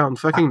something. I don't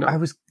fucking know. I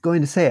was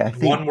going to say, I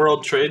think One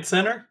World Trade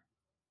Center.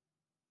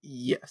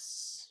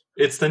 Yes,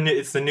 It's the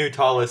new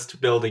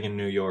tallest building in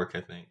New York, I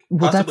think.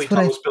 Well, Possibly that's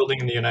what tallest building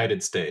in the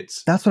United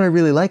States. that's what I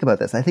really like about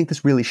this. I think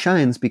this really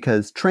shines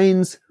because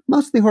trains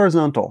mostly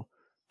horizontal,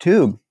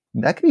 tube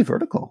that can be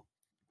vertical.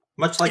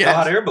 Much like a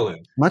hot air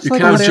balloon. Much you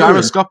like can a have hot air balloon.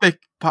 gyroscopic.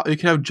 You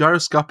can have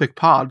gyroscopic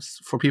pods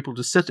for people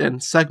to sit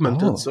in,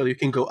 segmented, Oh. so you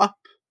can go up.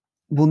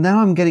 Well, now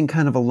I'm getting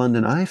kind of a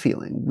London Eye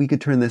feeling. We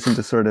could turn this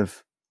into sort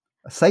of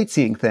a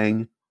sightseeing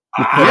thing.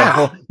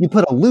 You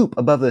put a loop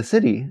above the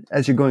city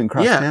as you're going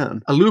across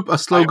town. A loop, a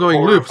slow I'm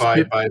going loop.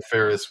 horrified by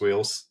Ferris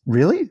wheels.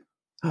 Really?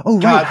 Oh,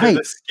 God, right, they're height.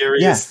 the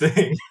scariest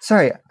thing.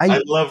 Sorry, I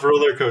love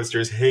roller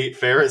coasters. Hate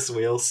Ferris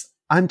wheels.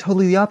 I'm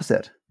totally the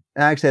opposite.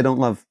 Actually, I don't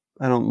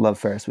love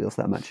Ferris wheels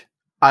that much.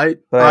 I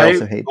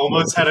also hate.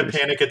 Almost had a roller coasters.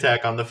 panic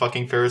attack on the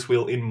fucking Ferris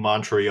wheel in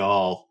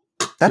Montreal.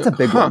 That's a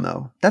big one,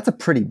 though. That's a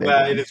pretty big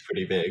Well, one. it is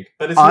pretty big,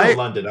 but it's no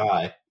London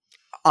Eye.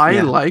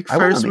 I like I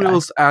Ferris want on the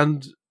wheels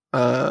and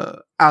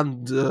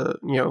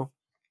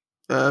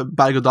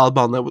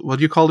Berg-og-dal-bane. What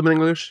do you call them in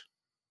English?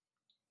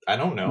 I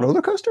don't know.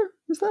 Roller coaster?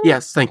 Is that?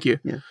 Yes, thank you.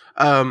 Yeah.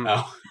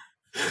 Oh.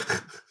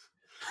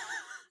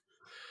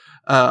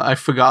 I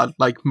forgot,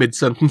 like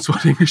mid-sentence,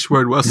 what the English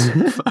word was.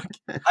 Fuck.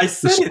 I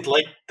said it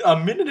like a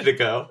minute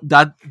ago.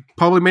 That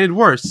probably made it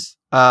worse.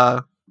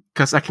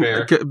 Because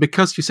Fair.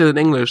 because you said it in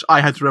English,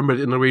 I had to remember it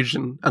in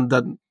Norwegian, and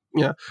then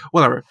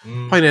whatever.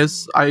 Point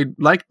is, I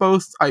like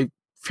both. I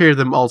fear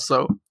them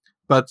also,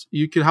 but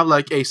you can have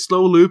like a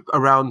slow loop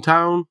around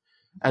town,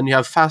 and you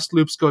have fast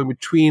loops going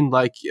between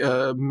like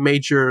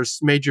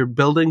major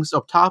buildings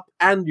up top,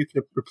 and you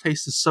can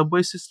replace the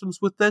subway systems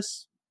with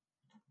this.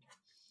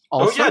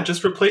 Also, Oh yeah,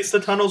 just replace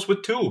the tunnels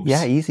with tubes.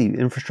 Yeah, easy.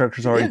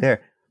 Infrastructure's already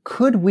there.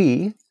 Could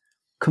we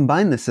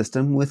combine the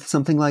system with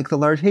something like the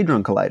Large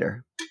Hadron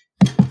Collider?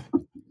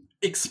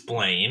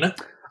 Explain.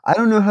 I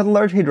don't know how the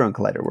Large Hadron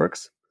Collider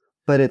works,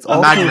 but it's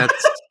also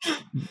magnets.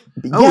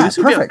 Yeah,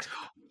 perfect.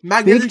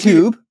 Magnetic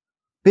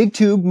Big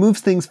tube moves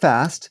things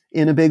fast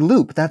in a big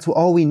loop. That's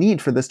all we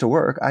need for this to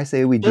work. I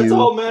say we do. That's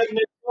all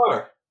magnets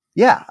are.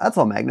 Yeah, that's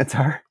all magnets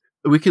are.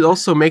 We could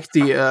also make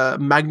the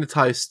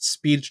magnetized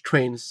speed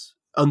trains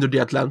under the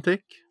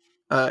Atlantic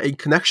in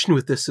connection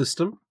with this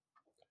system.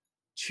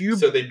 Tube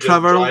So they just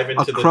travel drive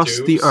into across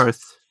the the tubes?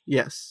 Earth.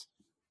 Yes.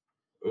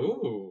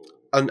 Ooh.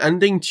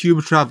 Unending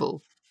tube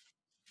travel.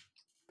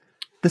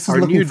 This is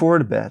Our looking new-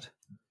 forward a bit.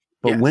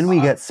 But Yes. when we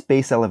get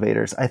space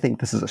elevators, I think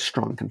this is a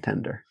strong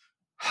contender.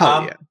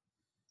 Hell yeah.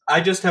 I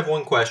just have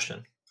one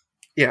question.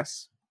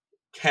 Yes.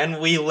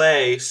 Can we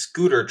lay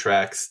scooter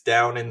tracks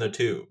down in the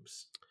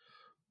tubes?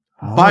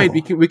 But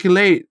Oh, we can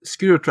lay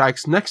scooter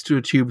tracks next to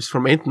the tubes for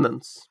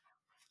maintenance.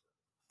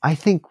 I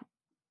think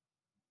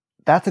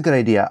that's a good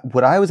idea.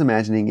 What I was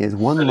imagining is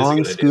one That is a long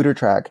good idea. scooter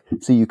track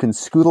so you can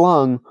scoot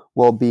along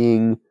while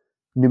being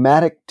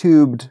pneumatic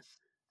tubed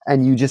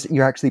and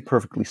you're actually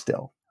perfectly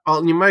still.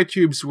 Well, pneumatic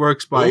tubes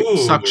works by Ooh.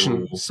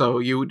 suction, so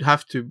you would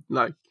have to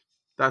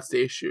that's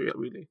the issue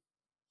really.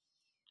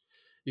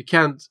 You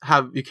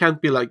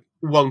can't be like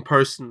one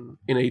person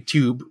in a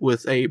tube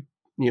with a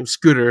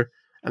scooter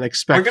and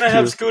expect We're gonna to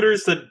have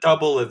scooters that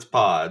double as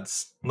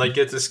pods. Like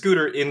it's a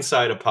scooter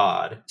inside a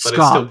pod, but it's still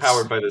Scots.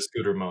 powered by the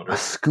scooter motor. A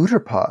scooter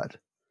pod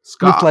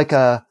Scott. with like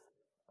a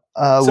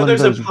So one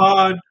there's of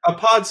those a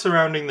pod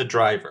surrounding the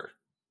driver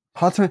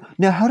pods.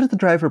 Now, how did the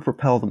driver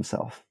propel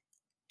themselves?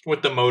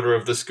 with the motor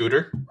of the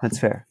scooter. That's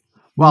fair.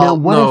 Well, now,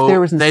 what no, if there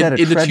was instead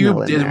a in the treadmill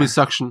tube in it there? was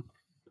suction,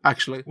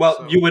 actually. Well,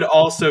 So, you would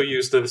also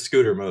use the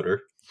scooter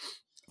motor.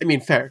 I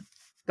mean, fair.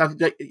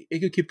 That it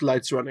could keep the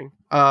lights running.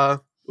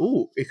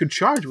 It could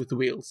charge with the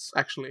wheels.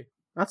 Actually,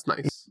 that's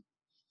nice.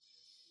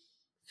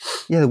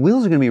 Yeah, the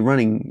wheels are going to be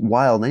running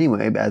wild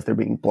anyway as they're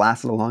being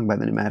blasted along by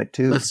the pneumatic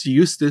tube. Let's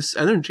use this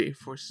energy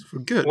for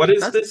good. What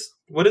is this?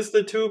 What is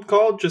the tube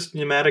called? Just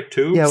pneumatic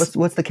tubes? Yeah,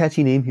 what's the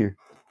catchy name here?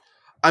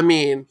 I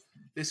mean,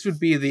 this would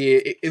be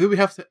it would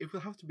have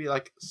to be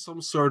like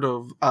some sort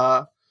of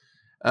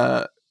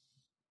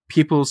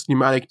people's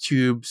pneumatic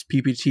tubes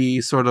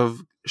PPT sort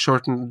of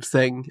shortened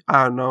thing.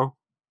 I don't know.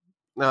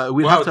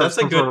 That's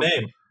a good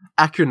name.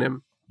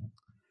 Acronym.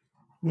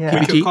 Yeah,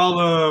 we could call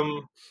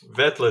them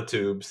Vetle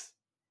tubes.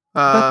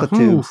 Vetle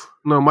tubes.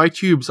 No, my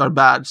tubes are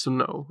bad, so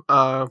no.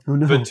 Oh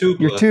no, Vetubla.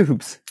 Your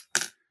tubes.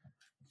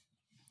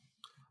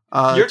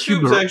 Your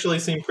tubes actually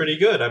seem pretty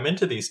good. I'm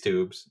into these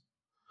tubes.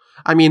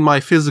 I mean,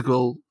 my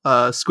physical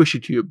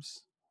squishy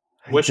tubes.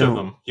 Which of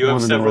them? You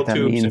have several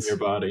tubes in your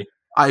body.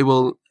 I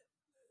will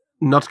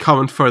not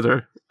comment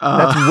further.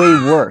 That's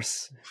way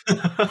worse.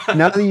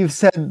 Now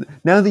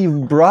that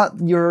you've brought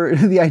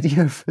the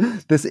idea of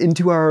this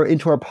into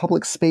our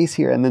public space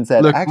here, and then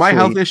said, "Look, actually, my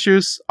health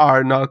issues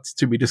are not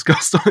to be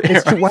discussed on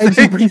air." Why did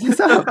you bring this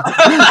up?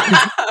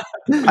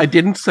 I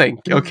didn't think.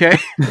 Okay,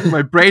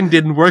 my brain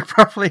didn't work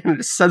properly, and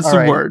it said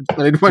some words,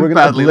 and it went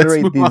badly. Let's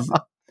move on.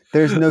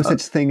 There's no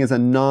such thing as a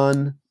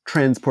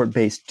non-transport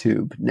based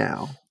tube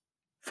now.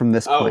 From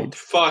this point,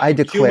 fuck. I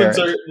declare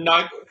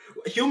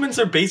humans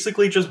are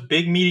basically just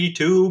big meaty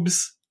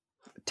tubes.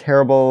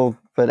 Terrible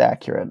but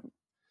accurate.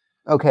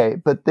 Okay,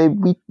 but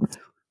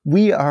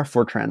we are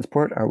for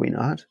transport, are we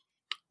not?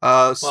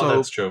 So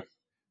that's true.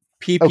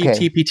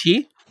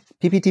 PPTPT?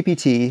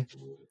 PPTPT.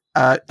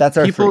 That's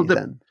our three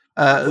then.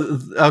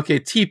 Okay,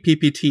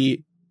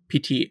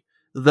 TPPT-PT.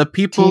 The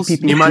People's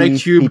Pneumatic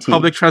Tube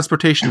Public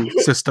Transportation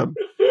System.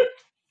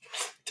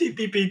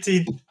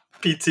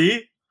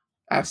 TPPT-PT?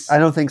 I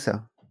don't think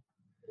so.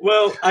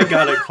 Well, I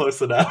got it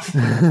close enough.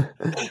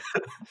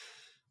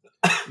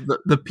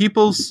 The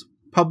People's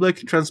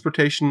Public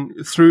Transportation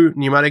through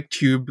Pneumatic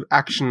Tube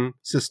Action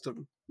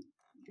System.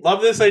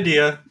 Love this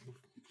idea.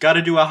 Got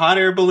to do a hot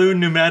air balloon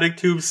pneumatic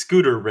tube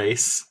scooter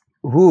race.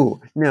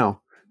 Ooh, no.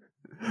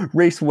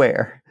 Race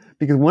where?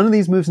 Because one of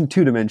these moves in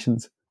 2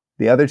 dimensions,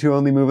 the other 2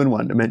 only move in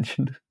 1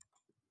 dimension.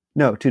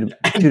 No, two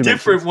dimensions.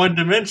 Different 1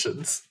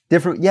 dimensions.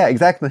 Different, yeah,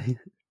 exactly.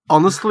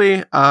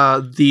 Honestly,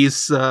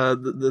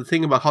 the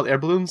thing about hot air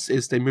balloons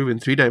is they move in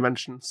 3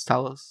 dimensions.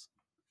 Tell us.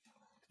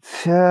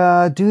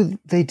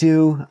 They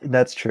do?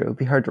 That's true. It'd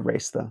be hard to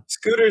race though.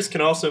 Scooters can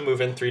also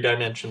move in 3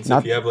 dimensions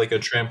if you have like a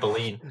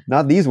trampoline.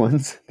 Not these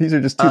ones. These are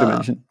just 2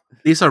 dimension.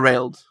 These are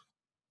railed.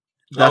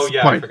 That's the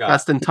point.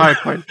 That's the entire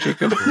point,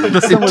 Jacob.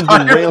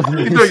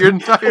 Your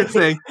entire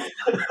thing.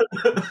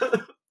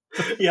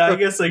 Yeah, I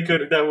guess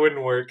that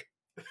wouldn't work.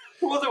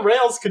 Well, the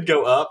rails could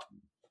go up.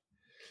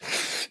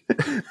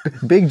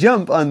 Big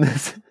jump on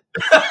this.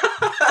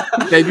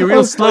 They'd be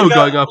real slow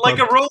going up. Like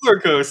a roller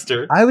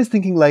coaster. I was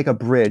thinking like a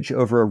bridge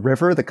over a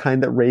river, the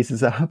kind that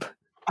raises up.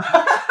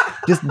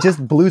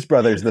 just Blues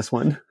Brothers, this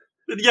one.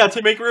 Yeah,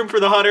 to make room for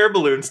the hot air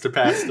balloons to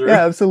pass through.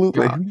 Yeah,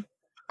 absolutely.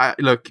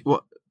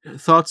 What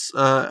thoughts?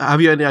 Have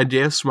you any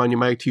ideas for my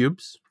pneumatic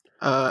tubes?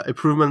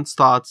 Improvements,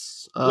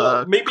 thoughts?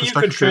 Maybe you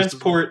could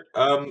transport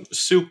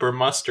soup or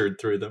mustard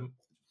through them.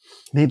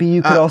 Maybe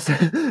you could also...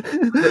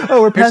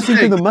 we're passing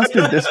through the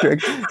mustard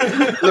district.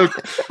 Look,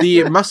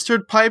 the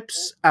mustard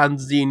pipes and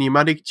the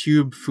pneumatic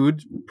tube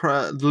food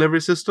delivery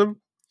system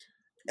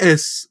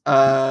is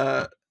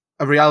a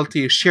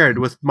reality shared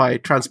with my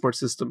transport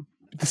system.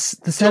 The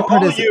sad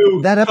part is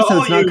that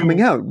episode's not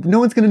coming out. No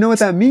one's going to know what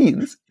that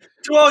means.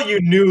 To all you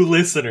new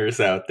listeners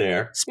out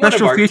there,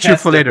 special feature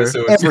for later.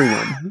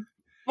 Everyone.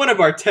 One of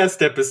our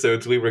test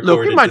episodes we recorded.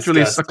 Look, we might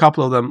release a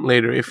couple of them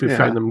later if we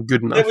find them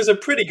good enough. It was a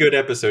pretty good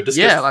episode.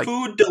 Discussed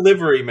food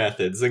delivery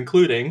methods,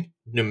 including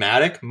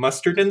pneumatic,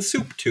 mustard, and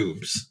soup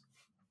tubes.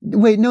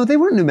 Wait, no, they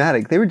weren't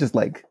pneumatic. They were just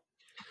like...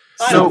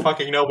 I don't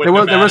fucking know what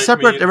pneumatic there were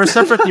separate. means. There were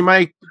separate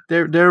pneumatic.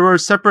 There were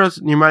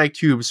separate pneumatic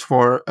tubes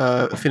for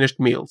finished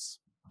meals.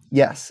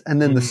 Yes,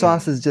 and then the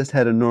sauces just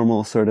had a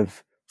normal sort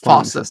of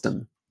faucet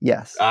system.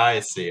 Yes, I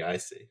see.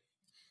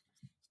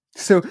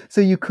 So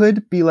you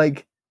could be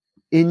like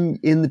in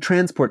the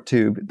transport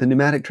tube, the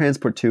pneumatic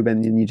transport tube,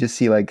 and you just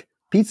see like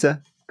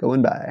pizza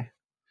going by.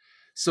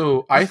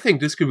 So I think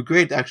this could be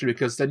great actually,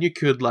 because then you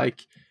could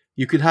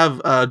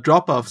have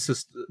drop-off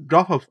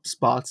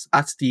spots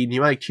at the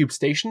pneumatic tube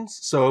stations.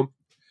 So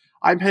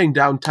I'm heading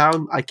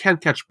downtown. I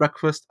can't catch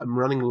breakfast. I'm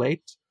running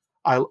late.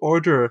 I'll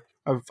order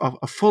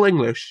a full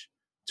English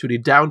to the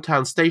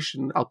downtown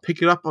station. I'll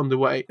pick it up on the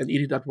way and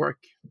eat it at work.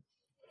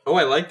 Oh,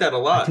 I like that a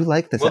lot. I do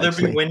like this. Will there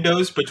be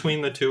windows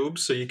between the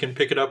tubes so you can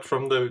pick it up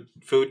from the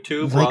food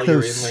tube like while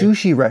those you're in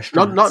sushi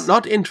restaurants?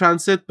 Not in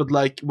transit, but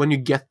like when you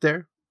get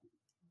there.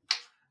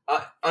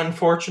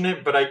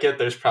 Unfortunate, but I get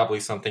there's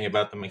probably something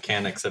about the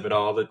mechanics of it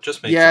all that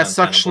just makes it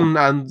suction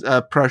and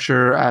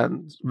pressure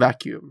and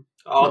vacuum.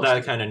 All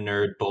that kind of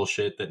nerd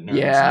bullshit that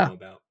nerds know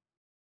about.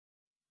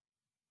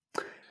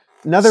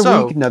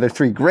 Another week, another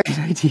 3 great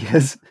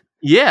ideas.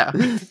 Yeah.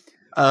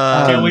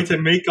 Can't wait to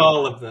make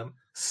all of them.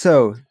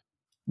 So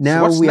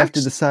now we have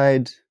to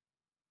decide.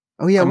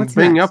 Oh yeah, what's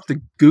bringing up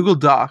the Google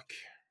Doc.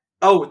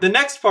 Oh, the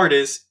next part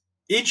is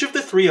each of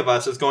the three of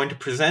us is going to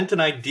present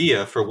an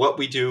idea for what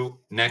we do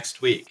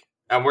next week.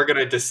 And we're going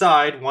to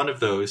decide one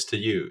of those to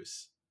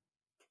use.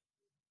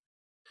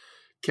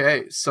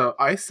 Okay, so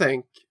I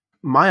think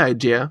my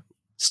idea,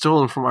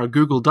 stolen from our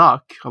Google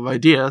Doc of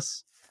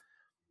ideas,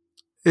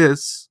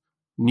 is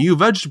new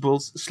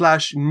vegetables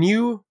 /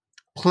 new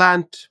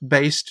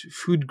plant-based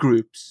food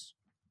groups.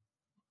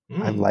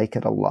 I like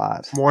it a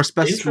lot. More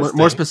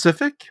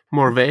specific?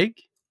 More vague?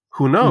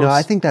 Who knows? No,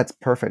 I think that's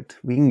perfect.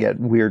 We can get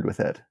weird with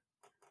it.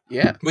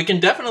 Yeah. We can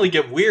definitely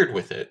get weird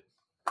with it.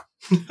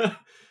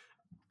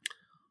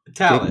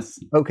 Talis.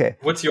 Okay.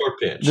 What's your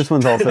pitch? This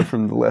one's also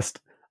from the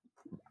list.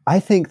 I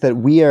think that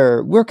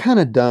we're kind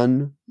of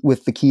done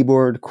with the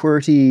keyboard.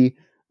 QWERTY,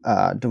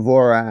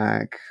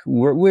 Dvorak.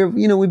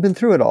 We've been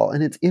through it all,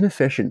 and it's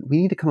inefficient. We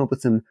need to come up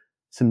with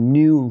some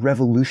new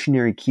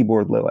revolutionary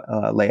keyboard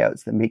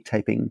layouts that make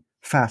typing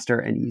faster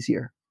and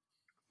easier.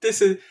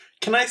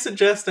 Can I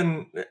suggest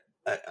an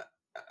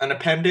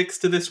appendix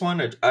to this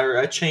one, or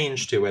a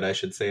change to it? I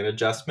should say, an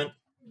adjustment.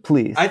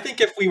 Please. I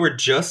think if we were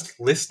just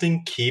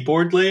listing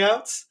keyboard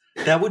layouts,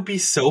 that would be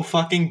so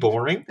fucking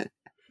boring.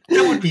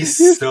 That would be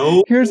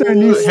so. Here's our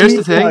new. Here's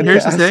the thing.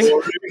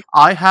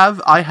 I have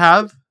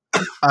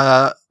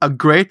a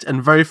great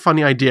and very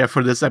funny idea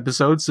for this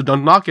episode, so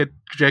don't knock it,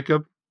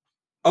 Jacob.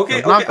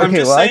 Okay. I'm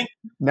just saying.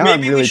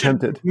 I'm really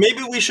tempted.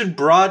 Maybe we should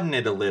broaden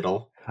it a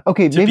little.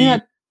 Okay, maybe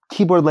not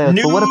keyboard layouts,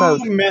 but what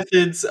about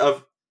methods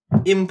of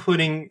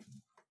inputting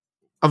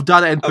of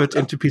data input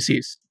into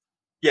PCs?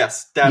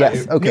 Yes, data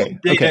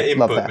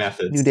input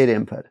methods. New data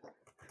input.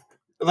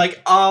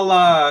 Like a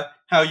la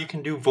how you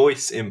can do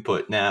voice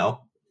input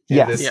now.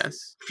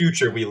 Yes.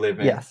 Future we live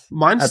in. Yes.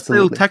 Mine's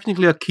absolutely. Still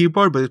technically a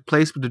keyboard, but it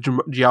plays with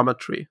the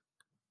geometry.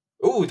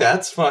 Ooh,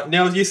 that's fun.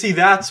 Now you see,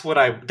 that's what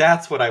I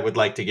would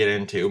like to get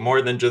into,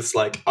 more than just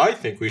like, I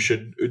think we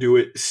should do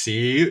it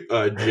C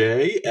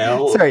J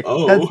L O. Sorry,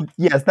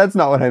 that's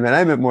not what I meant.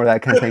 I meant more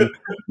that kind of thing,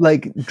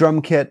 like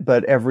drum kit,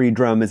 but every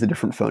drum is a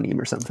different phoneme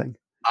or something.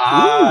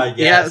 Yes.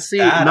 Yeah. See,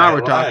 now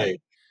we're talking.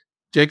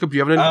 Jacob, do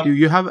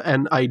you have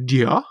an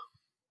idea?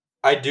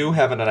 I do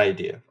have an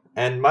idea,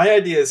 and my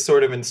idea is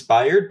sort of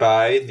inspired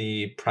by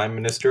the Prime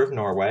Minister of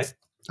Norway.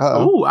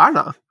 Oh,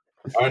 Erna.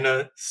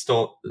 Erna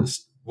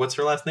what's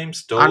her last name?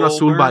 Erna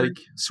Solberg.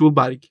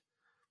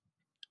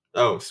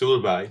 Oh,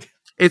 Solberg.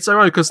 It's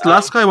ironic because the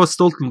last guy was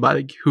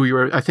Stoltenberg,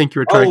 I think you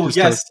were trying to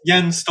say. Oh, yes,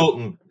 Jens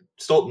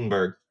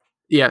Stoltenberg.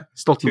 Yeah,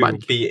 Stoltenberg.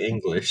 To be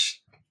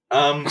English.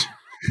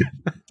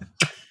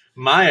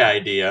 My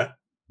idea.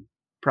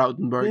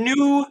 Proudenberg.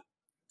 New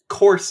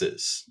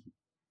courses.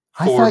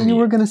 I thought you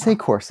were going to say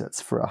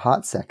corsets for a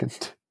hot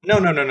second. No.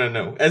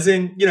 As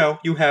in,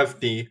 you have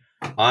the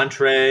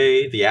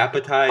entree, the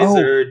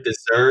appetizer,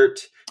 dessert,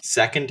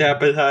 second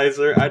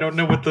appetizer. I don't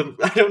know what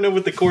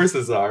the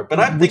courses are, but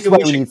I'm thinking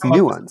we need some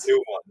new ones.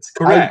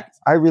 Correct.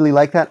 I really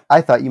like that.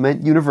 I thought you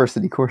meant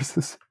university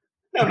courses.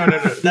 No.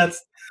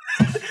 That's.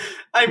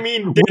 I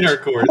mean dinner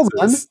courses. Hold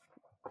on.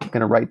 I'm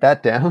gonna write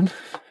that down.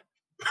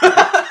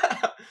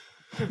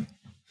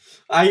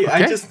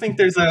 I just think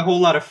there's a whole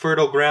lot of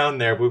fertile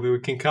ground there where we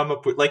can come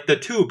up with like the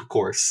tube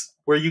course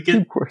where you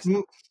get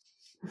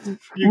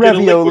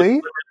ravioli,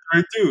 get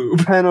a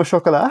tube, pain au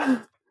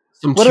chocolat.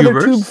 What other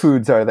tube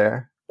foods are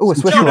there? Oh, a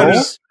Swiss roll.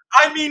 No.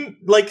 I mean,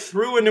 like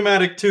through a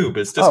pneumatic tube.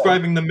 It's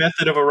describing the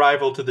method of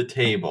arrival to the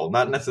table,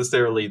 not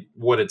necessarily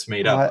what it's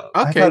made up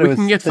of. Okay, we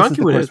can get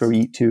funky with it. Where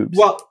we eat tubes.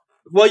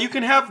 Well, you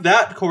can have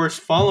that course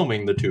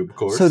following the tube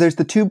course. So there's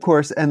the tube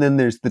course, and then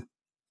there's the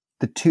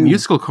tube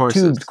musical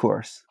courses. Tubed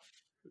course.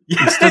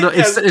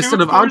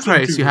 Instead of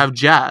entrees, you have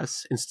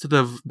jazz. Instead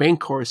of main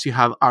course, you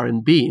have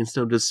R&B.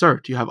 Instead of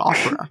dessert, you have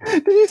opera.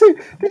 Did you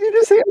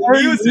just say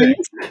R&B?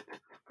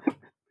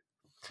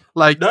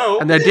 No.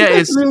 And the idea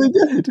is really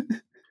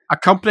good.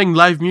 Accompanying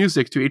live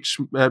music to each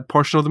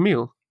portion of the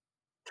meal.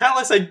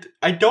 Talis,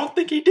 I don't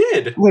think he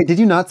did. Wait, did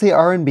you not say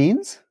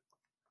R&Beans?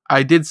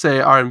 I did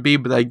say R&B,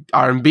 but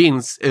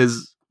R&Beans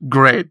is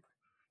great.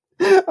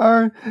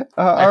 I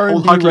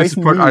wholeheartedly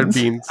support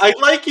R&Beans. I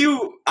like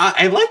you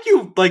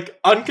like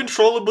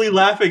uncontrollably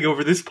laughing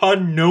over this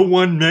pun no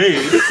one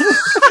made.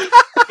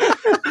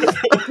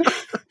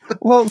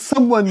 Well,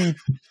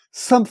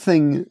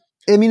 something.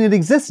 I mean, it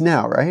exists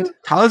now, right?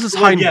 Talis'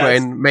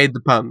 hindbrain made the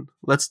pun.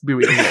 Let's be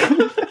real.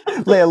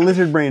 Lay a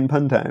lizard brain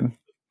pun time.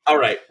 All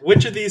right,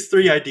 which of these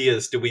three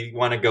ideas do we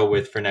want to go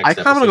with for next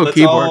episode? I kind of want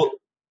to go keyboard.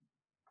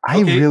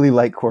 I really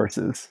like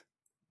courses.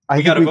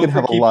 I think we can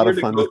have a lot of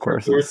fun with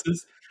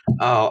courses.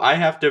 Oh, I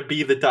have to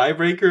be the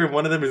tiebreaker, and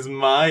one of them is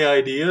my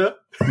idea.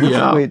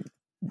 Yeah. Wait,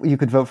 you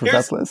could vote for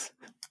Vetle's.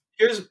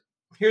 Here's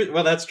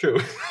well, that's true.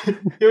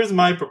 Here's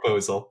my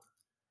proposal.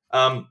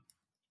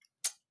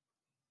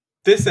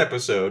 This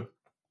episode,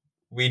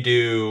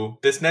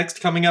 this next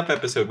coming up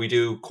episode, we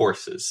do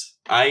courses.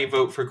 I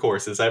vote for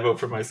courses. I vote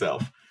for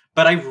myself.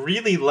 But I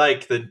really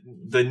like the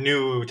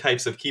new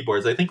types of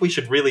keyboards. I think we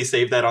should really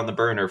save that on the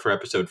burner for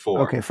episode 4.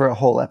 Okay, for a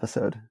whole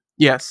episode.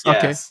 Yes.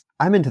 Okay.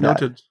 I'm into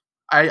that.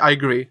 I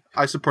agree.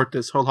 I support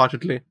this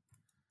wholeheartedly.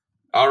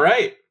 All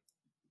right.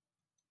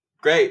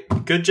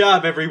 Great. Good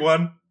job,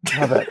 everyone.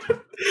 Love it.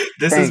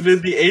 This has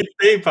been the 8th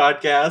Day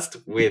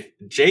Podcast with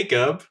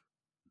Jacob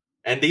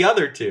and the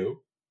other two.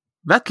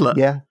 Vetle.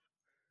 Yeah.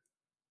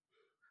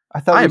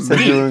 I thought we said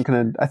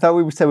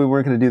we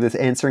weren't gonna do this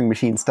answering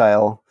machine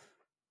style.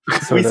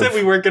 We said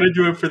we weren't gonna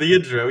do it for the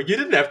intro. You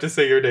didn't have to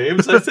say your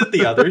names. I said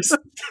the others.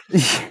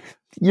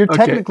 You're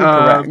technically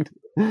correct.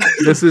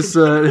 This has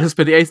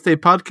been the 8th Day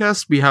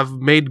Podcast. We have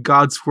made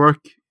God's work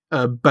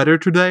better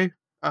today.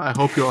 I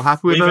hope you're all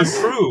happy with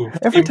us.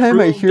 Every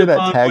time I hear that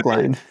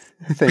tagline,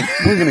 I think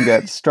we're going to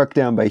get struck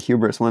down by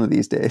hubris one of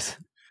these days.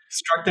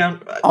 Struck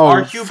down?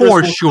 Our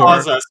hubris will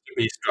cause us to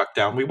be struck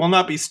down. We will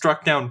not be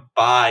struck down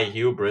by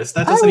hubris.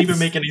 That doesn't even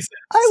make any sense.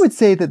 I would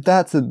say that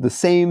that's the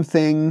same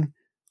thing.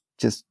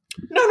 Just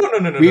no.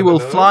 We will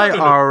fly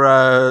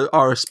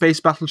our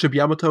space battleship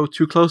Yamato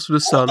too close to the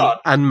sun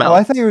and melt. Oh,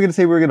 I thought you were going to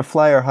say we were going to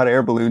fly our hot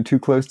air balloon too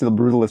close to the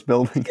brutalist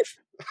building.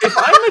 If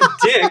I'm a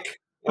dick...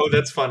 Oh,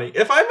 that's funny.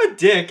 If I'm a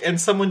dick and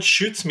someone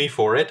shoots me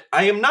for it,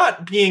 I am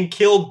not being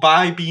killed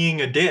by being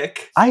a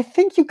dick. I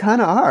think you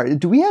kind of are.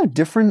 Do we have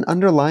different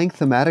underlying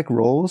thematic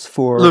roles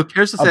for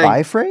here's the thing.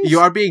 By phrase? You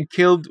are being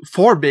killed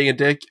for being a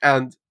dick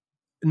and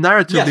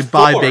narratively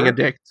by being a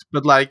dick.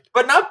 But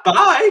not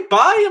by.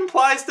 By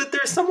implies that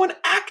there's someone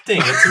acting.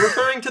 It's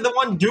referring to the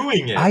one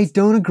doing it. I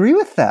don't agree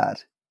with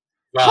that.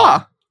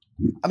 Well,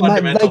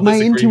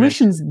 my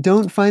intuitions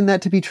don't find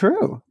that to be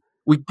true.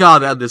 We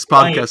gotta end this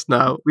podcast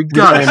now. We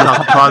gotta stop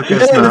the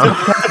podcast now.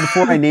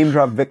 Before I name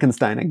drop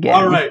Wittgenstein again.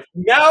 All right.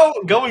 Now,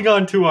 going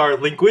on to our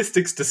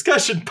linguistics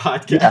discussion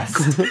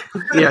podcast.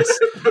 Yes.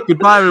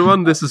 Goodbye,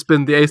 everyone. This has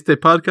been the 8th Day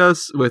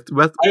Podcast with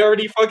Vetle. I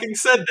already fucking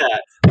said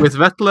that. With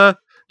Vetle.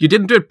 You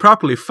didn't do it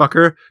properly,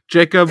 fucker.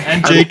 Jacob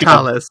and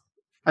Talis.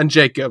 And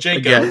Jacob.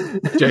 Again.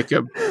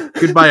 Jacob.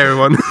 Goodbye,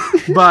 everyone.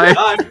 Bye.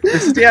 Bye.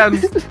 This is the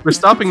end. We're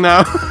stopping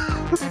now.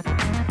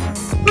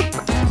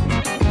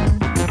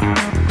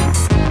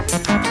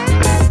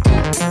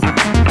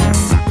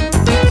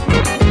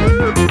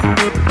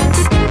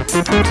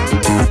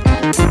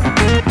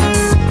 Thank you.